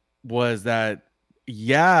was that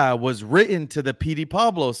was written to the P.D.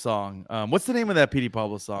 Pablo song. What's the name of that P.D.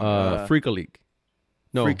 Pablo song? Freak a Leak.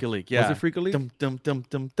 No, Freak a Leak. Yeah, was it Freak a Leak? Dum dum dum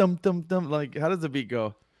dum dum dum dum. Like, how does the beat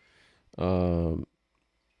go? Should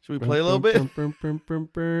we play a little bit? Yeah.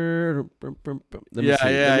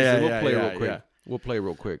 We'll play real quick. We'll play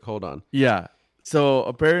real quick. Hold on. Yeah. So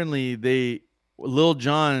apparently Lil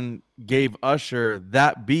Jon gave Usher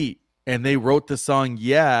that beat, and they wrote the song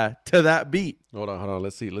 "Yeah" to that beat. Hold on.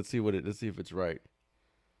 Let's see if it's right.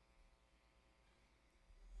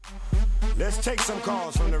 Let's take some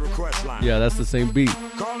calls from the request line. Yeah, that's the same beat.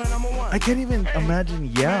 Caller number 1. I can't even imagine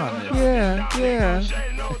 "Yeah" on this. Yeah.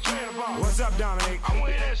 What's up, Dominic?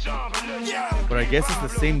 But I guess it's the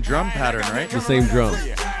same drum pattern, right? The same drum.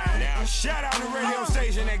 Now, shout out the radio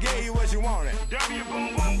station that gave you what you wanted.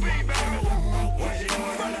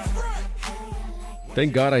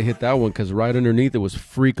 Thank God I hit that one because right underneath it was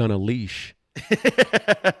 "Freak on a Leash."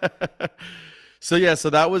 So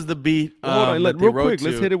that was the beat. Hold on, real quick.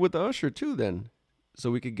 Let's hit it with the Usher too, then, so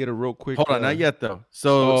we could get a real quick. Hold on, not yet though.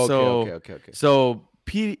 Okay. So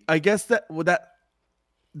I guess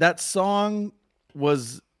that song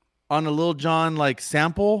was on a Lil Jon like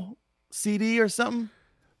sample CD or something.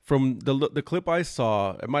 From the clip I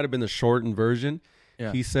saw, it might have been the shortened version.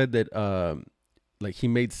 Yeah. He said that like he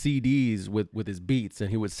made CDs with his beats and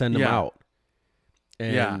he would send them out,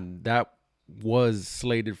 and that was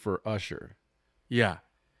slated for Usher. Yeah.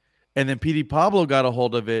 And then P.D. Pablo got a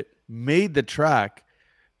hold of it, made the track,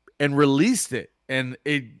 and released it. And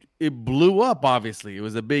it blew up, obviously. It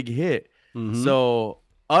was a big hit. Mm-hmm. So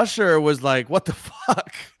Usher was like, what the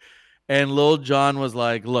fuck? And Lil Jon was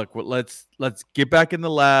like, look, let's get back in the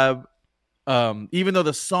lab. Even though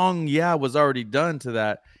the song, was already done to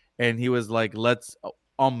that. And he was like, let's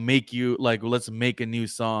make a new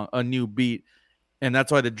song, a new beat. And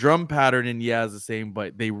that's why the drum pattern in "Yeah" is the same,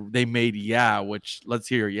 but they made "Yeah," which let's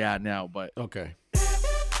hear "Yeah" now. But okay, it's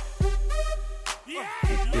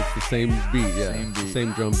the same beat,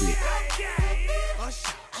 same drum beat.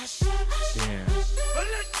 Damn,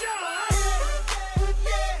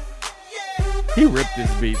 he ripped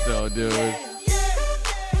this beat though, dude.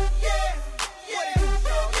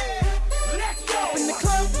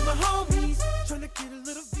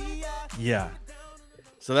 Yeah.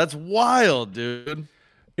 So that's wild, dude.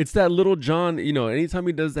 It's that Little John, anytime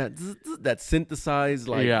he does that synthesized,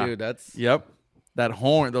 dude, that's... Yep.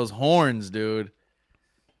 Those horns, dude.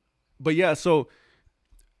 But yeah, so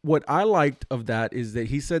what I liked of that is that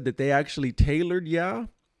he said that they actually tailored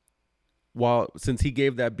since he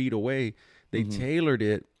gave that beat away, they tailored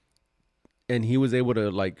it and he was able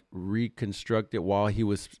to reconstruct it while he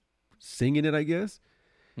was singing it, I guess.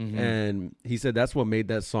 Mm-hmm. And he said that's what made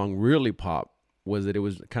that song really pop. Was that it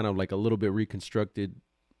was kind of like a little bit reconstructed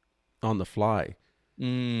on the fly. At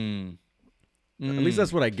least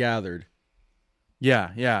that's what I gathered. Yeah.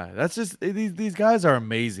 That's just these guys are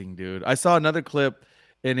amazing, dude. I saw another clip,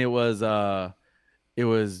 and it was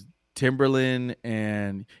Timberland,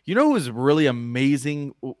 and you know who's really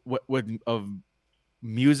amazing of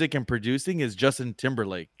music and producing is Justin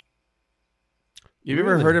Timberlake. Have you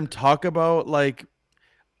ever heard him talk about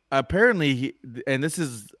apparently and this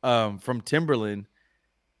is from Timberland,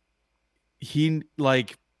 he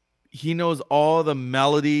knows all the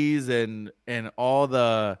melodies and all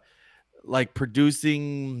the like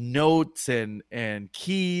producing notes and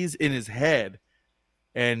keys in his head,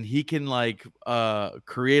 and he can like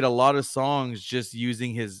create a lot of songs just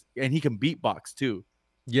using his, and he can beatbox too.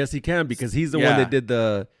 Yes, he can, because he's the one that did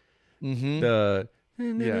the yeah.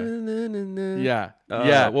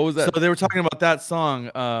 What was that? So they were talking about that song,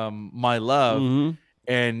 My Love,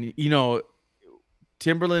 and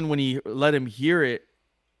Timberland, when he let him hear it,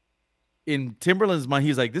 in Timberland's mind,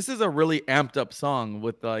 he's like, this is a really amped up song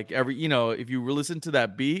with like every, if you listen to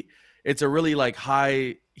that beat, it's a really like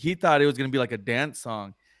high. He thought it was going to be like a dance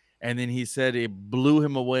song. And then he said it blew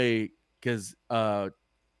him away because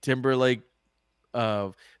Timberlake,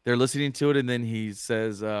 they're listening to it. And then he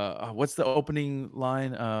says, what's the opening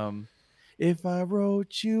line? If I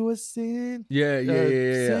wrote you a symphony.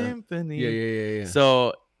 Yeah.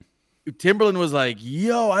 So Timberland was like,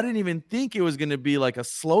 yo, I didn't even think it was going to be like a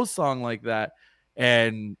slow song like that.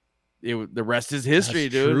 And the rest is history,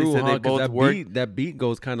 That's dude. True, he said they both worked. That beat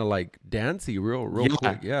goes kind of like dancey, real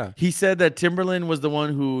quick. Yeah. He said that Timberland was the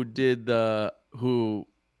one who who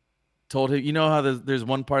told him, how there's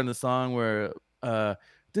one part in the song where our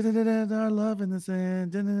love in the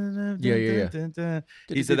sand. Yeah.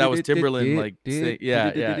 He said that was Timberland, like,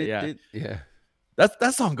 yeah.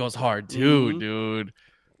 That song goes hard too, dude.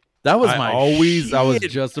 That was I was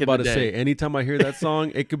just about to say, anytime I hear that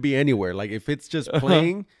song, it could be anywhere. Like if it's just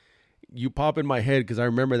playing, you pop in my head because I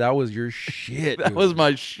remember that was your shit. That was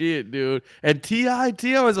my shit, dude. And T.I.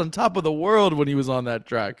 was on top of the world when he was on that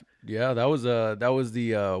track. Yeah, that was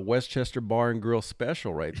the Westchester Bar and Grill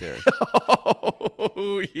special right there.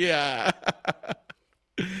 Oh yeah,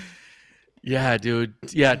 yeah, dude.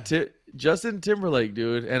 Yeah, Justin Timberlake,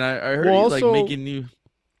 dude. And I heard he's like making new.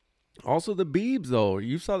 Also the Biebs, though.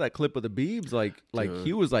 You saw that clip of the Biebs, like dude.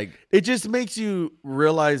 He was like, it just makes you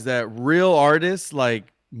realize that real artists,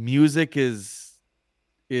 like, music is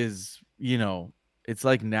it's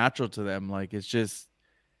like natural to them. Like it's just,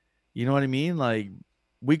 you know what I mean? Like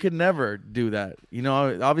we could never do that.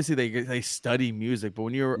 Obviously they study music, but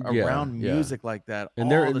when you're around music like that, and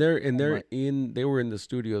they were in the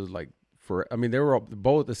studios like they were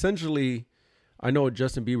both essentially. I know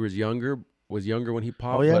Justin Bieber was younger when he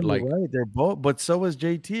popped. Oh yeah, but like right. They're both, but so was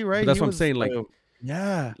JT, right? That's what I'm saying. Like,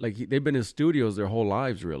 they've been in studios their whole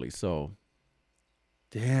lives, really. So,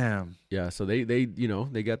 damn. Yeah. So they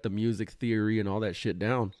got the music theory and all that shit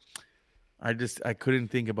down. I couldn't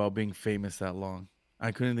think about being famous that long.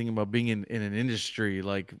 I couldn't think about being in an industry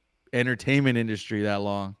like entertainment industry that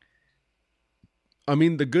long. I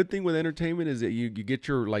mean, the good thing with entertainment is that you get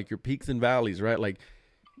your peaks and valleys, right? Like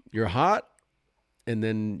you're hot, and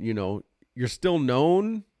then you're still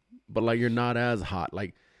known, but like you're not as hot.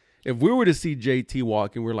 Like if we were to see JT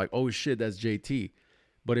walking, we're like, oh shit, that's JT.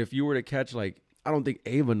 But if you were to catch, like, I don't think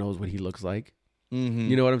Ava knows what he looks like. Mm-hmm.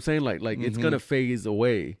 You know what I'm saying? Like it's gonna phase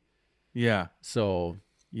away. Yeah. So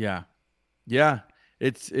yeah.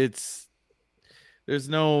 It's there's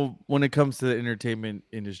no, when it comes to the entertainment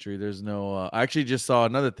industry, there's no. I actually just saw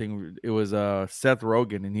another thing. It was Seth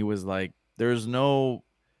Rogen, and he was like,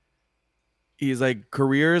 he's like,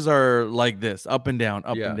 careers are like this, up and down,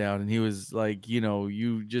 and he was like,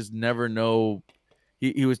 you just never know.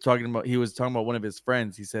 He was talking about one of his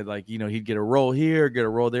friends. He said, like, he'd get a role here, get a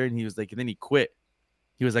role there, and he was like, and then he quit.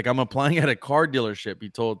 He was like, I'm applying at a car dealership. He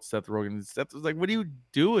told Seth Rogen. And Seth was like, what are you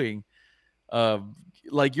doing?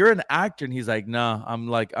 Like, you're an actor. And he's like, nah,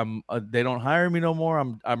 they don't hire me no more.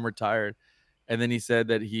 I'm retired. And then he said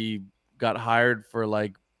that he got hired for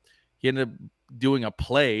he ended up doing a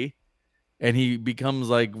play. And he becomes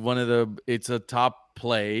like it's a top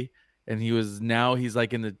play, and he's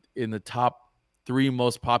like in the top 3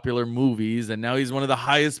 most popular movies, and now he's one of the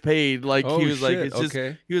highest paid. Like he was like, it's just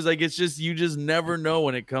he was like, it's just, you just never know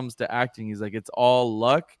when it comes to acting. He's like, it's all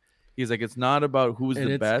luck. He's like, it's not about who's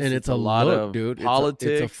the best, and it's a lot of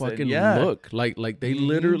politics. It's a fucking look. Like they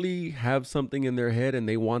literally have something in their head, and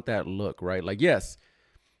they want that look, right? Like, yes,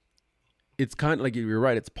 it's kind of like, you're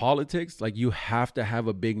right. It's politics. Like you have to have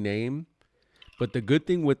a big name. But the good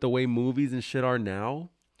thing with the way movies and shit are now,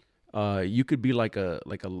 you could be like a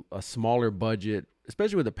smaller budget,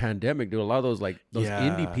 especially with the pandemic, dude. A lot of those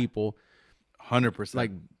indie people, 100%, like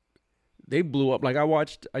they blew up. Like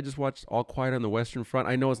I just watched All Quiet on the Western Front.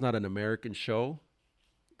 I know it's not an American show.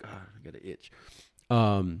 God, I got an itch.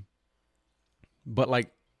 But like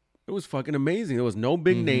it was fucking amazing. There was no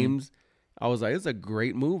big names. I was like, it's a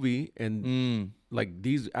great movie, and like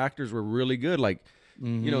these actors were really good. Like.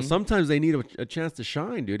 Sometimes they need a chance to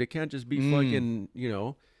shine, dude. It can't just be fucking,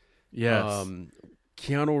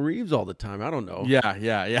 Keanu Reeves all the time. I don't know. Yeah.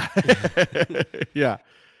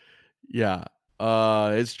 Yeah.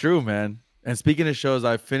 It's true, man. And speaking of shows,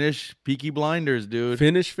 I finished Peaky Blinders, dude.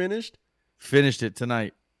 Finished? Finished it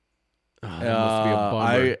tonight. Oh, that must be a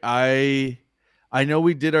bummer. I know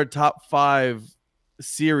we did our top 5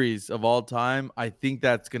 series of all time. I think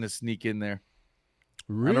that's gonna sneak in there.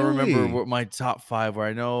 Really? I don't remember what my top 5 were.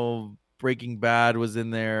 I know Breaking Bad was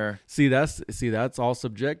in there. See, that's all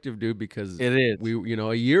subjective, dude. Because it is. We,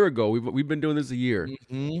 a year ago, we've been doing this a year.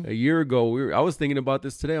 Mm-hmm. A year ago, I was thinking about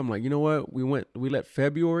this today. I'm like, you know what? We let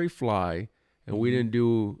February fly, and we didn't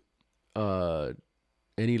do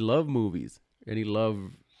any love movies,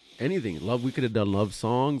 anything. Love. We could have done love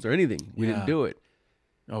songs or anything. We didn't do it.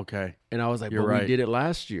 Okay. And I was like, You're right. We did it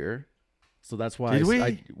last year. So that's why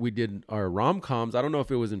we did our rom-coms. I don't know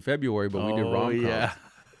if it was in February, but we did rom-coms. Yeah.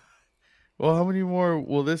 Well, how many more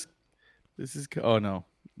will this is? Oh no,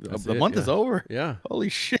 the month is over. Yeah. Holy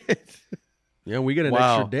shit. Yeah, we get an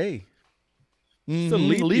extra day. It's a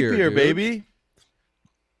leap year, baby.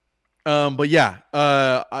 But yeah,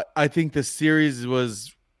 I think the series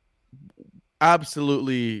was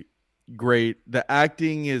absolutely great. The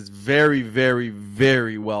acting is very, very,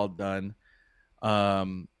 very well done.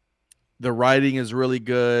 The writing is really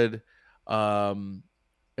good. I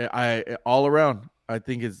all around, I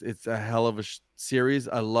think it's a hell of a series.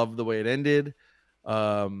 I love the way it ended,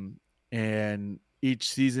 and each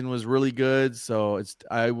season was really good. So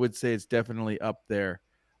I would say it's definitely up there.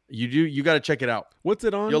 You got to check it out. What's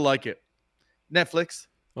it on? You'll like it. Netflix.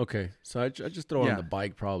 Okay, so I just throw it on the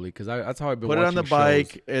bike probably because that's how I've been. Put it on the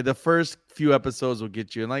bike. The first few episodes will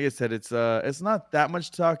get you, and like I said, it's not that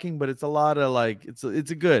much talking, but it's a lot of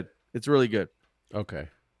it's really good. Okay.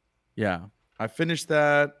 Yeah. I finished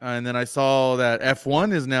that, and then I saw that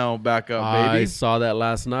F1 is now back up, baby. I saw that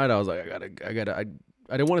last night. I was like, I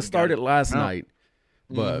didn't want to start it last night,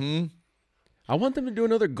 but I want them to do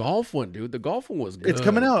another golf one, dude. The golf one was good. It's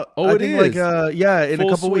coming out. Oh, it is? In Full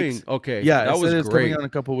a couple swing. weeks. Okay. Yeah, that was it's great. coming out in a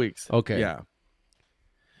couple weeks. Okay. Yeah.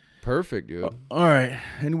 Perfect, dude. All right.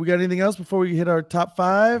 And we got anything else before we hit our top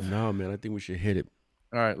 5? No, man. I think we should hit it.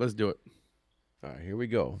 All right, let's do it. All right, here we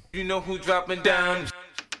go. You know who's dropping down.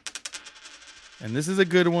 And this is a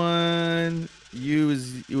good one.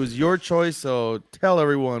 It was your choice, so tell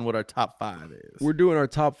everyone what our top 5 is. We're doing our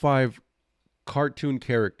top 5 cartoon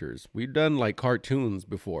characters. We've done like cartoons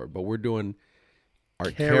before, but we're doing our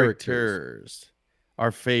characters.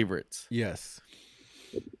 Our favorites. Yes.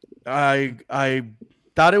 I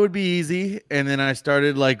thought it would be easy, and then I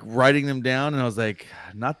started like writing them down, and I was like,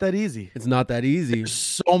 not that easy. It's not that easy. There's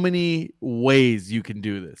so many ways you can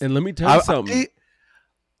do this. And let me tell you something.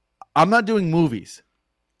 I'm not doing movies.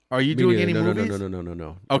 Are you doing any movies?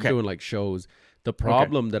 No. Okay. I'm doing like shows. The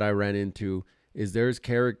problem that I ran into is there's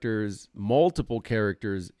multiple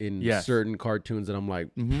characters in certain cartoons, and I'm like,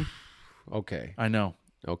 okay. I know.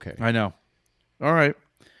 Okay. I know. All right.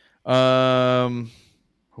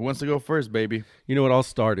 Who wants to go first, baby? You know what? I'll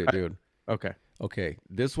start it, dude. Okay.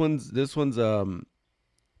 This one's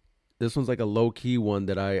like a low key one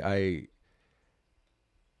that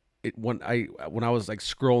when I was like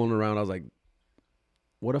scrolling around, I was like,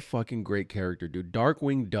 what a fucking great character, dude.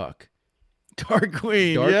 Darkwing Duck.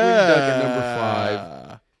 Darkwing Duck at number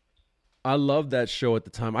 5. I loved that show at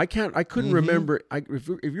the time. I couldn't remember. If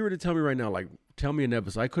you were to tell me right now, like, tell me an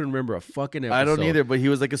episode, I couldn't remember a fucking episode. I don't either, but he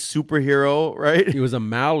was like a superhero, right? He was a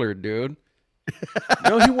mallard, dude.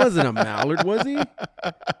 No, he wasn't a mallard, was he?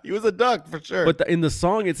 He was a duck for sure. But in the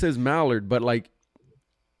song it says mallard, but like,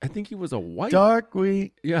 I think he was a white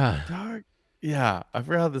Darkwing. Yeah. Yeah. I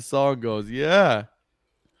forgot how the song goes. Yeah.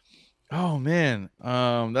 Oh man.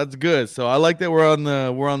 That's good. So I like that we're on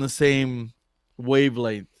the same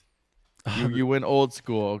wavelength. You went old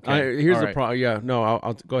school. Okay. Here's the problem. Yeah. No,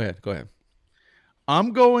 I'll go ahead.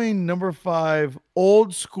 I'm going number 5,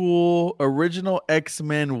 old school original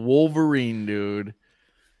X-Men Wolverine, dude.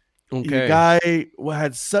 Okay. The guy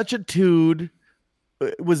had such a dude,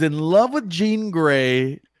 was in love with Jean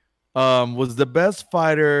Grey, was the best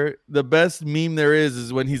fighter. The best meme there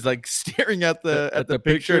is when he's like staring at the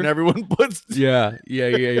picture and everyone puts Yeah.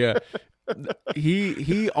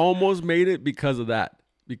 He almost made it because of that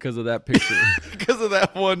picture. Because of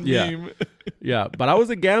that one meme. Yeah, but I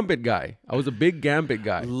was a Gambit guy. I was a big Gambit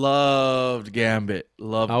guy. Loved Gambit.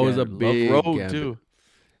 I was a big Rogue Gambit too.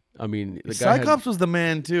 I mean, the Cyclops was the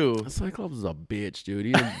man too. Cyclops was a bitch, dude.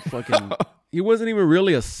 He didn't fucking. He wasn't even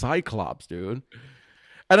really a Cyclops, dude.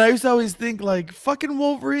 And I used to always think, like, fucking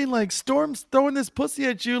Wolverine, like, Storm's throwing this pussy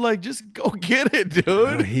at you, like, just go get it,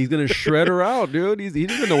 dude. He's gonna shred her out, dude. He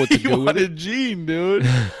doesn't know what to do with it. Jean, dude.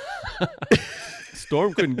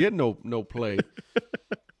 Storm couldn't get no play.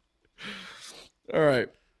 All right.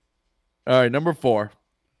 Number 4.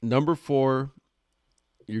 Number 4,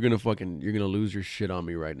 you're gonna lose your shit on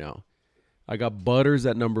me right now. I got Butters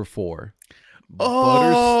at number 4. Oh,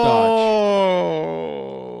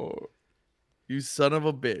 you son of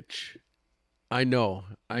a bitch! I know.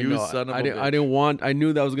 Son of a bitch. I didn't want. I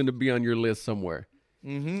knew that was gonna be on your list somewhere.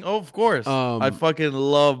 Mm-hmm. Oh, of course. I fucking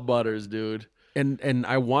love Butters, dude. And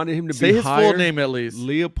I wanted him to say be his higher. full name at least.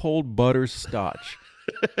 Leopold Butters Stotch.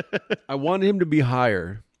 I wanted him to be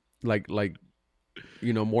higher, like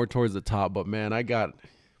more towards the top. But man, I got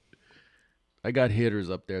hitters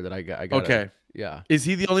up there that I got. Okay. Yeah. Is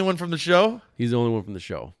he the only one from the show? He's the only one from the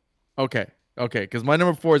show. Okay. Because my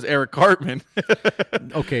number 4 is Eric Cartman.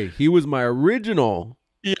 Okay, he was my original.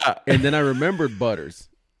 Yeah. And then I remembered Butters.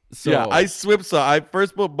 So yeah, I swapped. So I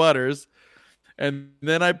first put Butters, and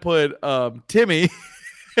then I put Timmy.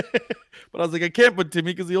 But I was like, I can't put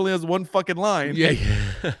Timmy because he only has one fucking line. Yeah.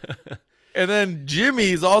 And then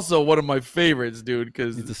Jimmy's also one of my favorites, dude,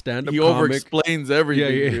 because he's a stand-up he comic. over-explains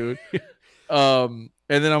everything, dude. And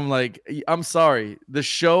then I'm like, I'm sorry. The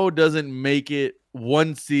show doesn't make it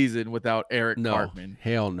one season without Eric Cartman.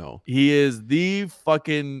 Hell no. He is the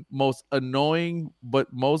fucking most annoying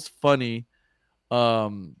but most funny. I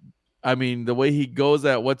mean, the way he goes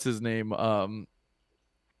at what's his name?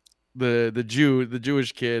 The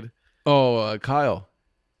Jewish kid. Oh, Kyle.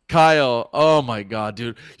 Oh my god,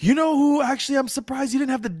 dude. You know who actually I'm surprised you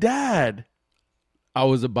didn't have the dad. I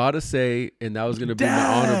was about to say, and that was gonna be my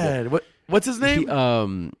honorable. What's his name?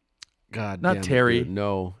 God, not damn Terry. It, dude.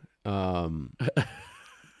 No.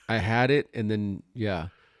 I had it, and then yeah.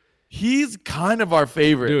 He's kind of our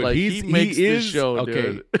favorite. Dude, like he makes the show, okay,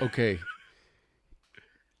 dude. Okay.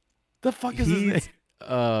 The fuck is his name?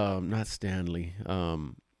 Not Stanley.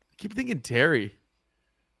 Keep thinking Terry.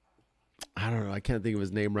 I don't know. I can't think of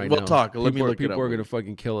his name right now. now. Let me look it up. People are gonna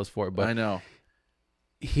fucking kill us for it, but I know.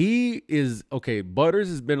 He is okay. Butters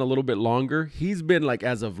has been a little bit longer. He's been like,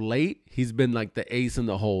 as of late, he's been like the ace in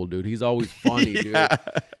the hole, dude. He's always funny, dude.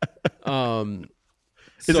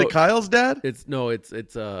 Is it Kyle's dad? It's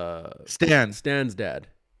Stan's dad.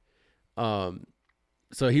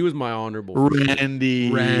 So he was my honorable.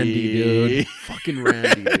 Randy, dude. Fucking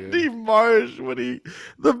Randy, dude. Randy Marsh. I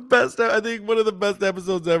think one of the best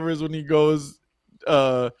episodes ever is when he goes,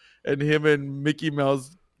 and him and Mickey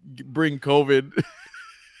Mouse bring COVID.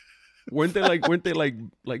 Weren't they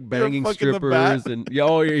like banging strippers and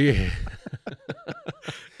yeah.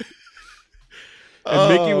 And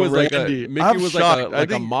Mickey was Randy.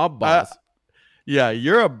 like a mob boss. Yeah,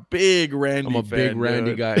 you're a big Randy. I'm a big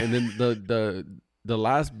Randy dude. guy. And then the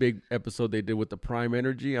last big episode they did with the Prime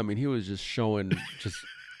Energy, I mean, he was just showing just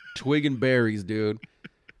twig and berries, dude.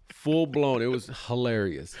 Full blown. It was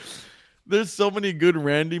hilarious. There's so many good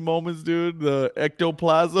Randy moments, dude. The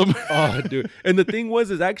ectoplasm. Oh, dude. And the thing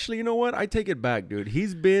is actually, you know what? I take it back, dude.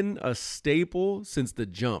 He's been a staple since the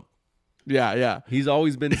jump. Yeah. He's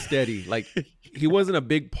always been steady. Like, he wasn't a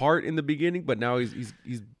big part in the beginning, but now he's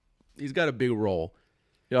got a big role.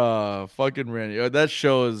 Fucking Randy. That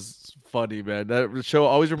show is funny, man. That show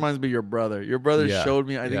always reminds me of your brother. Your brother showed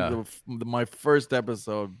me, I think, my first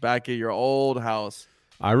episode back at your old house.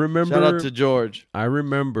 I remember. Shout out to George. I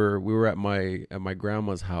remember we were at my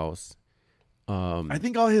grandma's house. I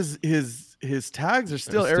think all his tags are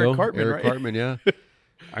still Eric Cartman, Eric right? Cartman, yeah.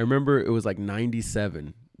 I remember it was like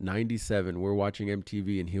 97. We're watching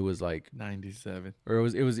MTV, and he was like 97, or it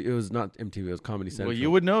was not MTV. It was Comedy Central. Well,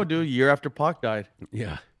 you would know, dude. Year after Pac died.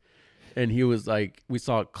 Yeah, and he was like, we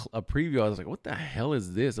saw a preview. I was like, what the hell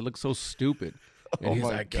is this? It looks so stupid. And he's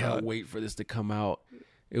like, I can't wait for this to come out.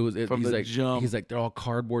 He's like, jump. He's like, they're all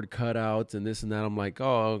cardboard cutouts and this and that. I'm like,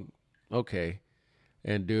 oh, okay.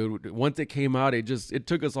 And dude, once it came out, it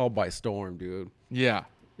took us all by storm, dude. Yeah,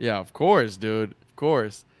 of course, dude, of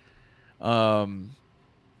course.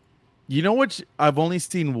 You know what I've only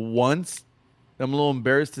seen once? I'm a little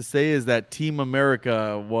embarrassed to say is that Team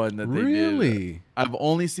America one that they did. Really? I've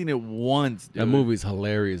only seen it once, dude. That movie's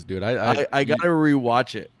hilarious, dude. I gotta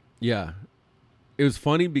rewatch it. Yeah, it was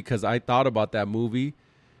funny because I thought about that movie.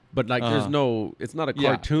 But like, it's not a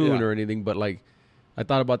cartoon or anything. But like, I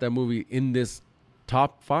thought about that movie in this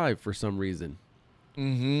top 5 for some reason.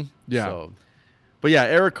 Mm-hmm. Yeah. So. But yeah,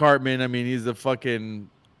 Eric Cartman. I mean, he's a fucking.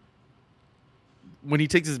 When he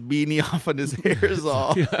takes his beanie off and his hair is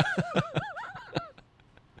off.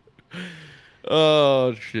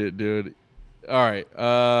 Oh shit, dude. All right.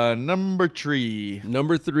 Number 3.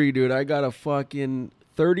 Number 3, dude. I got a fucking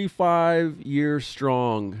 35-year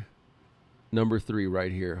strong. Number 3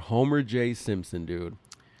 right here. Homer J. Simpson, dude.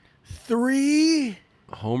 3?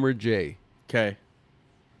 Homer J. Okay.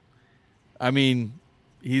 I mean,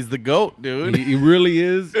 He's the GOAT, dude. He really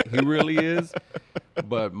is. He really is.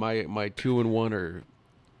 But my 2 and 1 are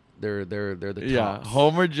they're the tops. Yeah,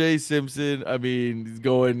 Homer J. Simpson. I mean, he's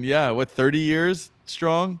going 30 years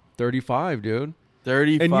strong. 35, dude.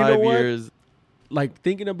 35 and you know years. What? Like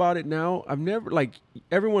thinking about it now, I've never like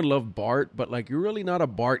everyone loved Bart, but like you're really not a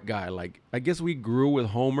Bart guy. Like I guess we grew with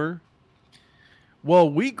Homer.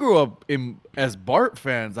 Well, we grew up as Bart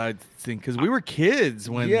fans, I think, because we were kids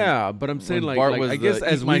when. Yeah, but I'm saying like Bart was I guess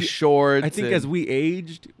as my shorts. I think as we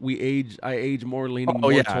aged. I aged more leaning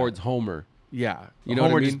more towards Homer. Yeah, you know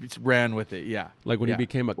Homer what I mean? just ran with it. Yeah, like when he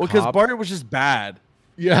became a cop. because Bart was just bad.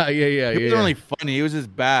 Yeah. He wasn't really funny. He was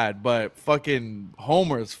just bad, but fucking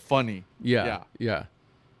Homer is funny. Yeah.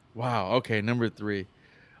 Wow. Okay, number 3.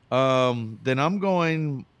 Then I'm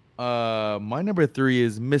going. My number 3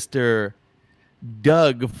 is Mr.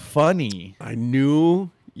 Doug Funny. I knew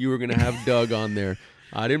you were gonna have Doug on there.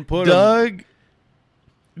 I didn't put Doug.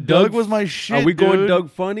 him. Doug was my shit. Are we going dude.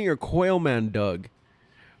 Doug Funny or Quailman Doug?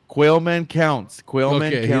 Quailman counts.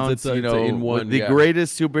 Quailman counts. It's in one, the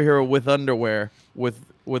greatest superhero with underwear, with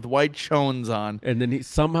white chones on. And then he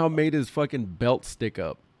somehow made his fucking belt stick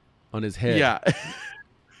up on his head. Yeah.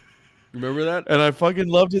 Remember that? And I fucking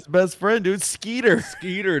loved his best friend, dude.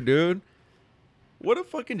 Skeeter, dude. What a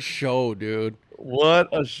fucking show, dude. What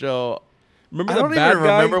a show. Remember I the don't bad even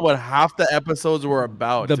guy? remember what half the episodes were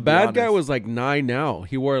about. The bad guy was like 9 now.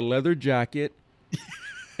 He wore a leather jacket.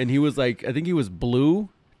 And he was like, I think he was blue.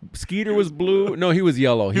 Skeeter was blue. No, he was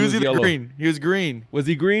yellow. He was yellow. green. He was green. Was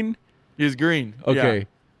he green? He was green. Okay.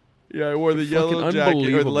 Yeah, I wore the yellow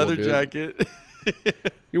jacket or the leather jacket.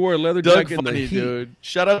 He wore a leather Doug jacket Funny, in the heat. dude.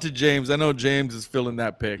 Shout out to James. I know James is filling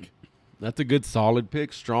that pick. That's a good solid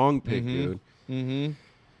pick. Strong pick, dude. Mm-hmm.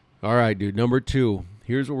 All right, dude. Number 2.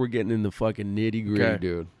 Here's where we're getting in the fucking nitty gritty,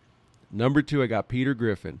 dude. Number 2, I got Peter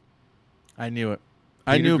Griffin. I knew it.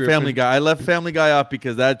 I knew Griffin. Family Guy. I left Family Guy off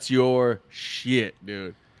because that's your shit,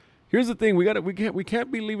 dude. Here's the thing: we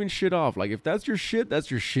can't be leaving shit off. Like if that's your shit, that's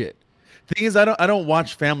your shit. Thing is, I don't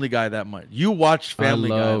watch Family Guy that much. You watch Family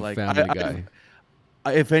Guy. I love Family Guy.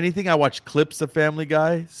 If anything, I watch clips of Family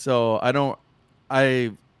Guy, so I don't.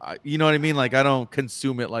 You know what I mean? Like I don't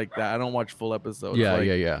consume it like that. I don't watch full episodes.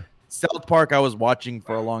 Yeah. South Park, I was watching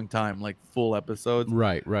for a long time, like full episodes.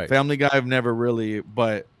 Right. Family Guy, I've never really,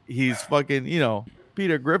 but he's fucking.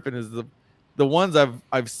 Peter Griffin is the ones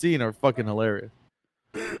I've seen are fucking hilarious.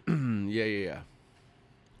 Yeah.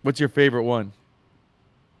 What's your favorite one?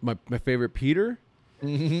 My favorite Peter?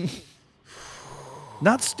 Mm-hmm.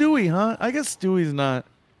 Not Stewie, huh? I guess Stewie's not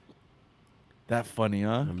that funny,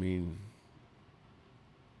 huh? I mean,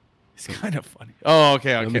 he's kind of funny. Oh,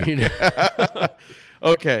 okay. I mean,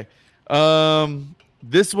 okay.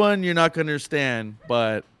 This one you're not gonna understand,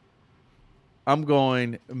 but I'm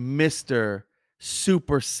going Mr.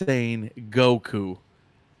 Super Saiyan Goku.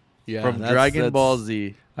 Yeah, from Dragon Ball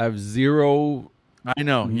Z. I have zero. I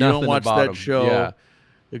know you don't watch that show. Yeah.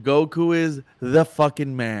 The Goku is the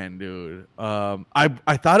fucking man, dude.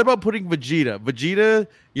 I thought about putting Vegeta. Vegeta,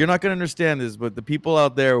 you're not gonna understand this, but the people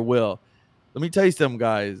out there will. Let me tell you something,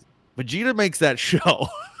 guys. Vegeta makes that show.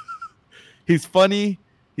 He's funny.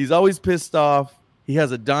 He's always pissed off. He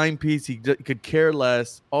has a dime piece. He could care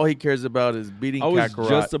less. All he cares about is beating Kakarot. I was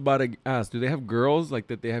just about to ask, do they have girls like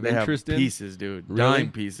that they have interest in? Pieces, dude. Really?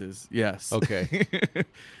 Dime pieces. Yes. Okay.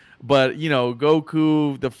 But,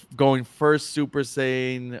 Goku, going first Super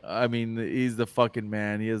Saiyan, I mean, he's the fucking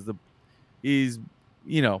man. He's a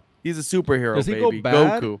superhero, Does he baby. go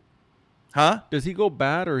bad? Goku. Huh? Does he go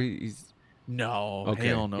bad or he's... No, okay.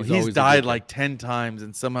 Hell no. He's He's died like 10 times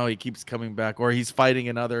and somehow he keeps coming back, or he's fighting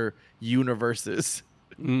in other universes.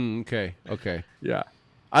 Okay. Yeah.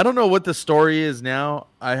 I don't know what the story is now.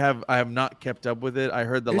 I have not kept up with it. I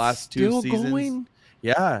heard the last 2 seasons. Going?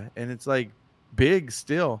 Yeah, and it's like big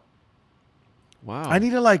still. Wow. I need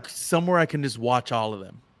to somewhere I can just watch all of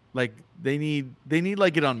them. Like they need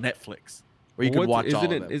like it on Netflix where you can watch all of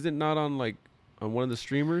them. Is it not on on one of the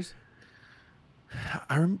streamers?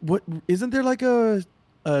 What isn't there like a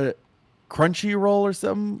Crunchyroll or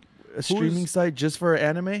something, a streaming site just for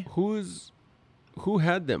anime? Who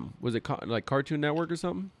had them? Was it like Cartoon Network or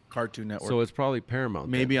something? Cartoon Network. So it's probably Paramount.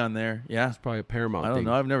 Maybe on there. Yeah, it's probably a Paramount. I don't thing.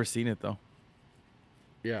 know. I've never seen it though.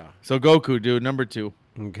 Yeah. So Goku, dude, number 2.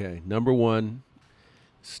 Okay, number 1,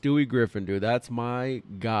 Stewie Griffin, dude. That's my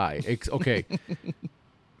guy. Okay.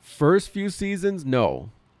 First few seasons, no.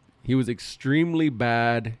 He was extremely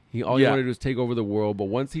bad. All he wanted to do was take over the world. But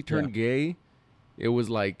once he turned gay, it was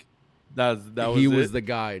like he was the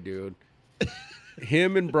guy, dude.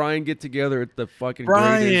 Him and Brian get together at the fucking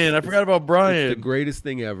Brian. greatest, I forgot about Brian. It's the greatest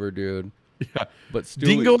thing ever, dude. Yeah. But Stewie,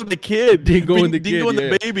 Dingo and the kid. Dingo and the Dingo kid,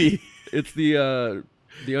 and the baby. It's the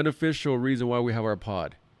unofficial reason why we have our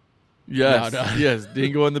pod. Yes, yes,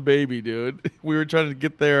 Dingo and the baby, dude. We were trying to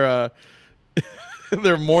get their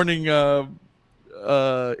their morning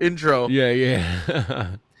intro.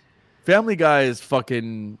 Yeah. Family Guy is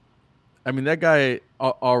fucking. I mean, that guy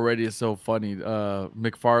already is so funny.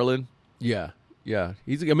 McFarlane. Yeah. I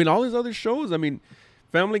mean, all his other shows. I mean,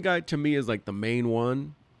 Family Guy to me is like the main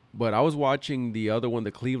one. But I was watching the other one,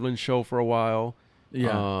 the Cleveland Show, for a while.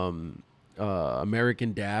 Yeah.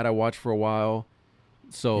 American Dad I watched for a while.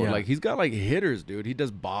 So like he's got like hitters, dude. He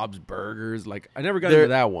does Bob's Burgers. Like I never got into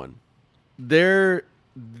that one. They're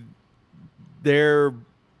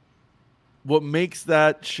what makes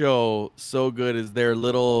that show so good is their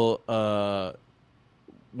little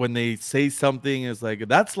when they say something is like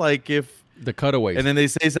that's like if the cutaways. And then they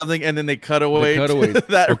say something and then they cut away. The cutaways.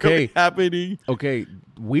 That really happening. Okay,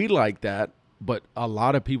 we like that, but a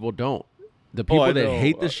lot of people don't. The people that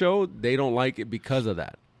hate the show, they don't like it because of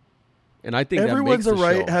that. And I think everyone's that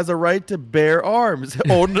makes has a right to bear arms.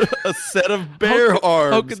 Own a set of bear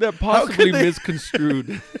arms. How could that possibly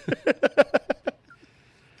misconstrued?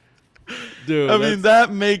 Dude, I mean,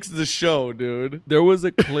 that makes the show, dude. There was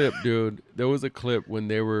a clip, dude. There was a clip when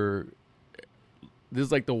they were. This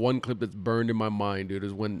is like the one clip that's burned in my mind, dude.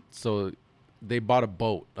 Is when they bought a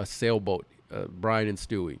boat, a sailboat, Brian and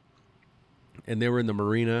Stewie, and they were in the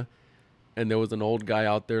marina, and there was an old guy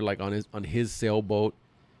out there like on his sailboat.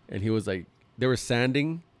 And he was like, they were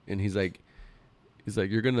sanding, and he's like,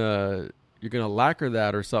 you're gonna lacquer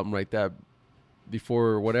that or something like that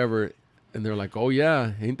before whatever. And they're like, oh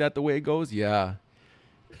yeah, ain't that the way it goes? Yeah,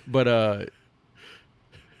 but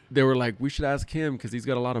they were like, we should ask him because he's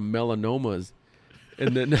got a lot of melanomas.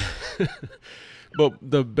 And then, but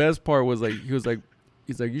the best part was like, he's like,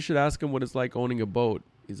 you should ask him what it's like owning a boat.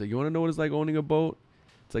 He's like, you want to know what it's like owning a boat?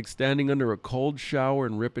 It's like standing under a cold shower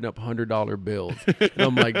and ripping up $100 bills. And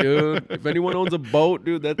I'm like, dude, if anyone owns a boat,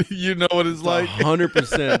 dude, that's you know what it's like.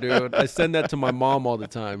 100%, dude. I send that to my mom all the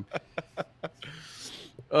time.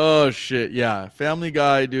 Oh shit, yeah. Family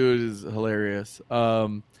Guy, dude, is hilarious.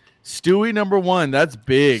 Stewie number 1, that's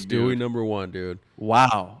big. Stewie number 1, dude.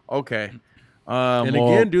 Wow. Okay. And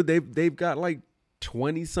again, dude, they've got like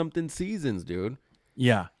 20 something seasons, dude.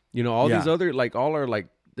 Yeah. You know, all these other like all are like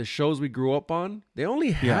the shows we grew up on, they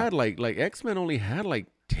only had like X-Men only had like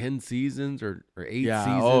 10 seasons or 8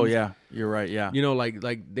 seasons. Oh yeah, you're right. Yeah, you know, like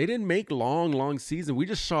they didn't make long seasons. We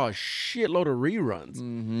just saw a shitload of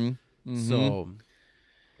reruns. So,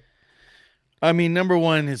 I mean, number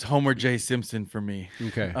 1 is Homer J. Simpson for me.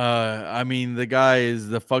 Okay. I mean, the guy is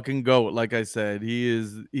the fucking GOAT. Like I said, he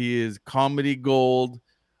is comedy gold.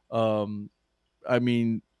 I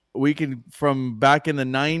mean, we can from back in the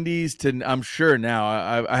 90s to I'm sure now.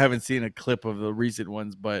 I haven't seen a clip of the recent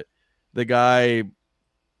ones, but the guy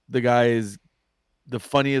is the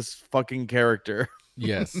funniest fucking character.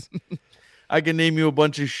 Yes. I can name you a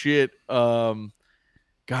bunch of shit.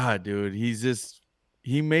 God, dude,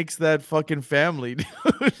 he makes that fucking family,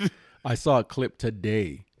 dude. I saw a clip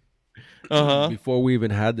today. Before we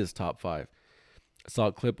even had this top 5. I saw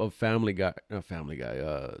a clip of The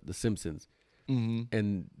Simpsons.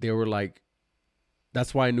 And they were like,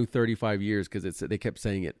 that's why I knew 35 years, because they kept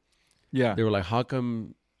saying it. Yeah. They were like, how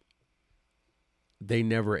come they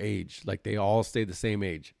never age? Like they all stay the same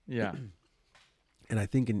age. Yeah. And I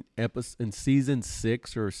think in season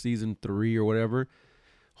 6 or season 3 or whatever,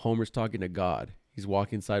 Homer's talking to God. He's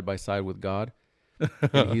walking side by side with God.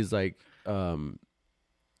 And he's like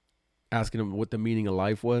asking him what the meaning of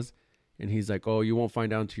life was. And he's like, oh, you won't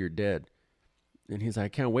find out until you're dead. And he's like, I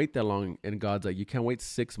can't wait that long. And God's like, you can't wait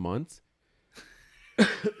 6 months?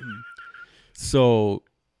 So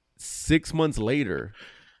 6 months later,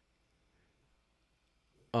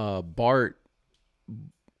 Bart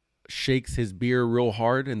shakes his beer real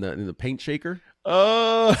hard in the paint shaker.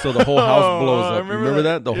 Oh, so the whole house blows up. Remember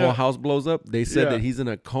that? The Yeah. whole house blows up. They said that he's in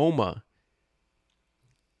a coma.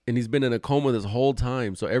 And he's been in a coma this whole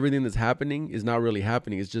time. So everything that's happening is not really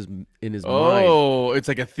happening. It's just in his mind. Oh, it's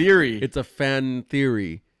like a theory. It's a fan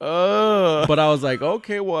theory. Oh. But I was like,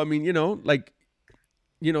 okay, well, I mean,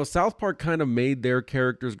 South Park kind of made their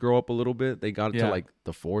characters grow up a little bit. They got to like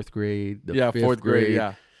the 4th grade, the 5th grade.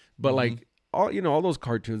 Yeah. But like all those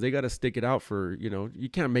cartoons, they got to stick it out for, you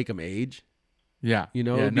can't make them age. Yeah.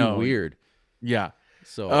 It'd be weird. Yeah.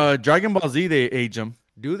 So Dragon Ball Z, they age them.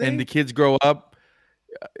 Do they? And the kids grow up.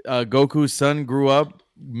 Goku's son grew up,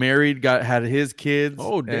 married, had his kids.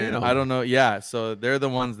 Oh, damn. I don't know. Yeah. So they're the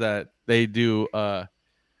ones that they do.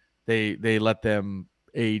 They let them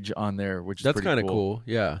age on there, which is that's kind of cool.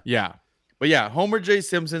 Yeah. Yeah. But yeah, Homer J.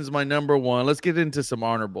 Simpson's my number one. Let's get into some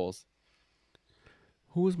honorables.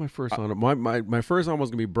 Who was my first honor? My first honor was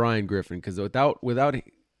gonna be Brian Griffin, because without him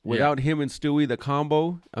and Stewie, the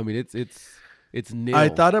combo, I mean, it's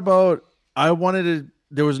nil. I wanted to.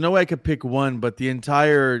 There was no way I could pick one, but the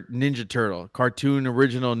entire Ninja Turtle cartoon,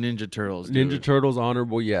 original Ninja Turtles, dude. Ninja Turtles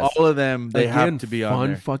honorable, yes. All of them, they have to be on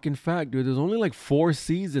there. Fun fucking fact, dude. There's only like 4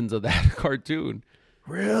 seasons of that cartoon.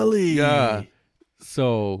 Really? Yeah.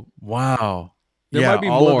 So wow. There might be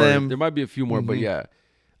all more. Of them. There might be a few more, but yeah.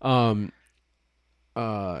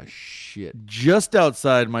 Shit. Just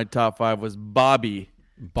outside my top 5 was Bobby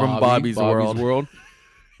from Bobby's World.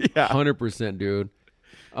 Yeah, 100%, dude.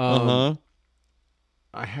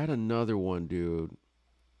 I had another one, dude.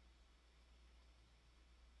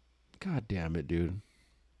 God damn it, dude.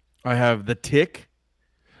 I have the Tick.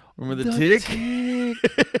 Remember the Tick?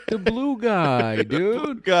 The blue guy, dude. The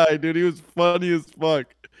blue guy, dude. He was funny as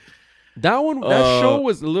fuck. That show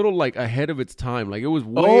was a little like ahead of its time. Like it was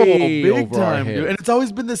way big over time, our head. dude. And it's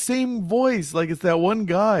always been the same voice. Like it's that one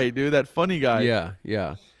guy, dude. That funny guy.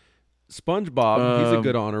 Yeah. SpongeBob, he's a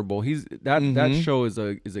good honorable. That show is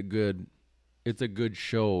a good. It's a good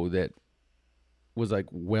show that was like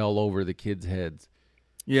well over the kids' heads.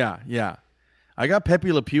 Yeah. I got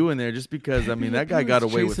Pepe Le Pew in there just because I mean that guy got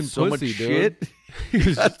away with so much shit.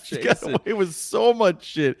 He got away with so much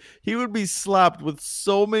shit. He would be slapped with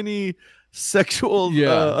so many sexual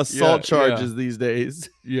assault charges these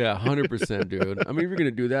days. Yeah, 100%, dude. I mean, if you're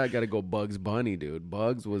gonna do that, I gotta go Bugs Bunny, dude.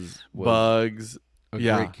 Bugs was Bugs. A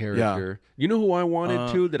great character. Yeah. You know who I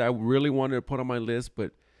wanted to that I really wanted to put on my list,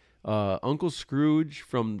 but Uncle Scrooge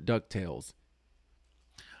from DuckTales.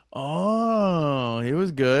 Oh, he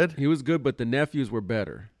was good. He was good, but the nephews were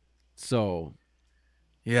better. So,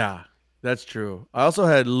 yeah, that's true. I also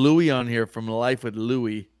had Louie on here from Life with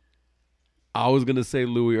Louie. I was gonna say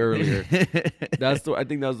Louie earlier. I think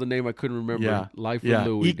that was the name I couldn't remember. Yeah. Life with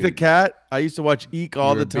Louie. Eek the cat. I used to watch Eek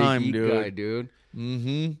all the time, Eek dude. Guy, dude.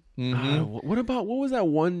 What was that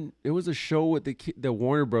one? It was a show with the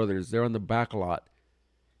Warner Brothers. They're on the back lot.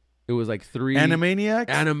 It was like 3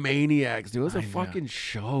 Animaniacs, dude. It was a fucking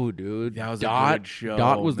show, dude. That was a good show.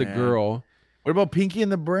 Dot was the girl. What about Pinky and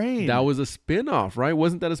the Brain? That was a spinoff, right?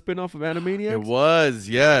 Wasn't that a spinoff of Animaniacs? It was.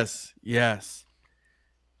 Yes.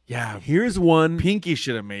 Yeah. Here's one. Pinky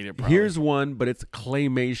should have made it. Probably. Here's one, but it's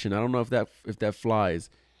claymation. I don't know if that flies.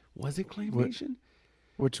 Was it claymation?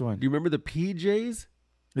 Which one? Do you remember the PJs?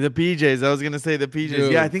 The PJs. I was gonna say the PJs.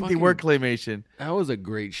 Dude, I think they were claymation. That was a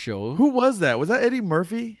great show. Who was that? Was that Eddie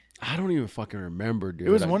Murphy? I don't even fucking remember, dude.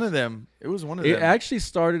 It was one of them. It actually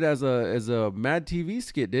started as a Mad TV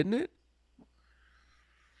skit, didn't it?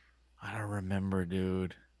 I don't remember,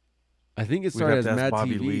 dude. I think it started as Mad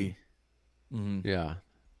Bobby TV. Lee. Yeah,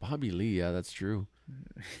 Bobby Lee. Yeah, that's true.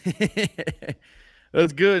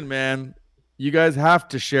 That's good, man. You guys have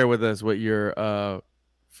to share with us what your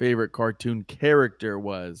favorite cartoon character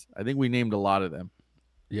was. I think we named a lot of them.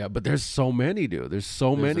 Yeah, but there's so many, dude. There's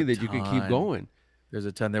many that you can keep going. There's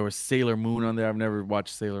a ton. There was Sailor Moon on there. I've never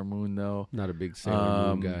watched Sailor Moon, though. Not a big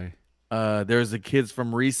Sailor Moon guy. There's the kids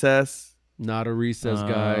from Recess. Not a Recess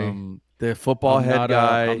guy. The football head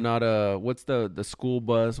guy. I'm not a... What's the school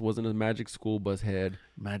bus? Wasn't a Magic School Bus head.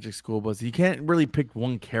 Magic School Bus. You can't really pick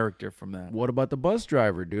one character from that. What about the bus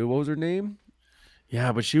driver, dude? What was her name?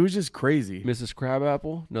 Yeah, but she was just crazy. Mrs.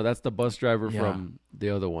 Crabapple? No, that's the bus driver from the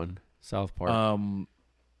other one, South Park.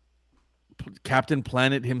 Captain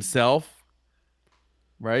Planet himself.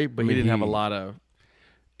 Right? But he didn't have a lot of...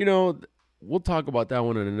 You know, we'll talk about that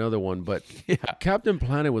one in another one, but Captain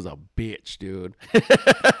Planet was a bitch, dude.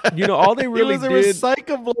 You know, all they really did...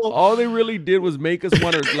 recyclable. All they really did was make us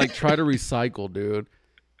want to, like, try to recycle, dude.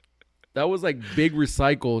 That was, like, big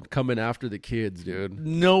recycle coming after the kids, dude.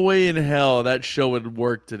 No way in hell that show would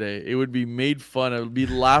work today. It would be made fun of. It would be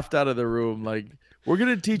laughed out of the room. Like, we're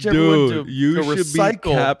going to teach everyone to recycle.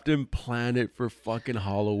 Be Captain Planet for fucking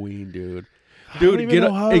Halloween, dude. Dude,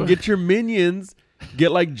 get your minions.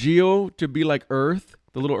 Get like Geo to be like Earth,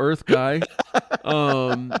 the little Earth guy.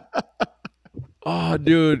 Oh,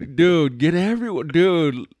 dude, get everyone,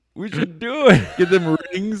 dude. We should do it. Get them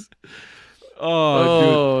rings.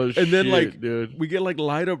 Oh, dude. And then like, dude, we get like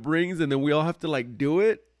light up rings, and then we all have to like do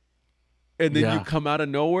it. And then you come out of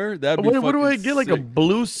nowhere. That'd be what do I get? Sick. Like a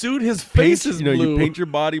blue suit? His face is blue. You paint your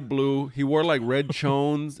body blue. He wore like red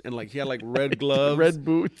chones and like he had like red gloves, red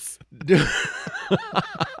boots.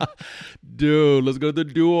 Dude, let's go to the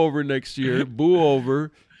do-over next year.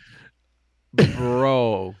 Boo-over,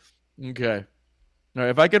 bro. Okay. All right.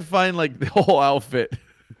 If I could find like the whole outfit.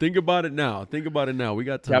 Think about it now. We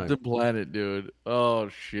got time. Captain Planet, dude. Oh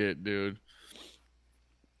shit, dude.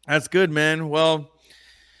 That's good, man. Well,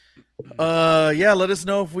 yeah, let us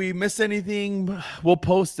know if we miss anything. We'll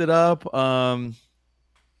post it up.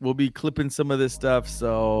 We'll be clipping some of this stuff,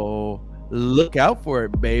 so look out for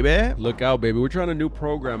it, baby. Look out, baby. We're trying a new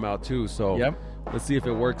program out too, so yep. Let's see if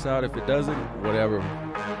it works out. If it doesn't, whatever.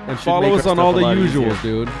 And follow us on all the usuals,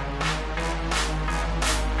 dude.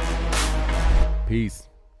 Peace.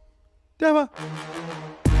 Deva.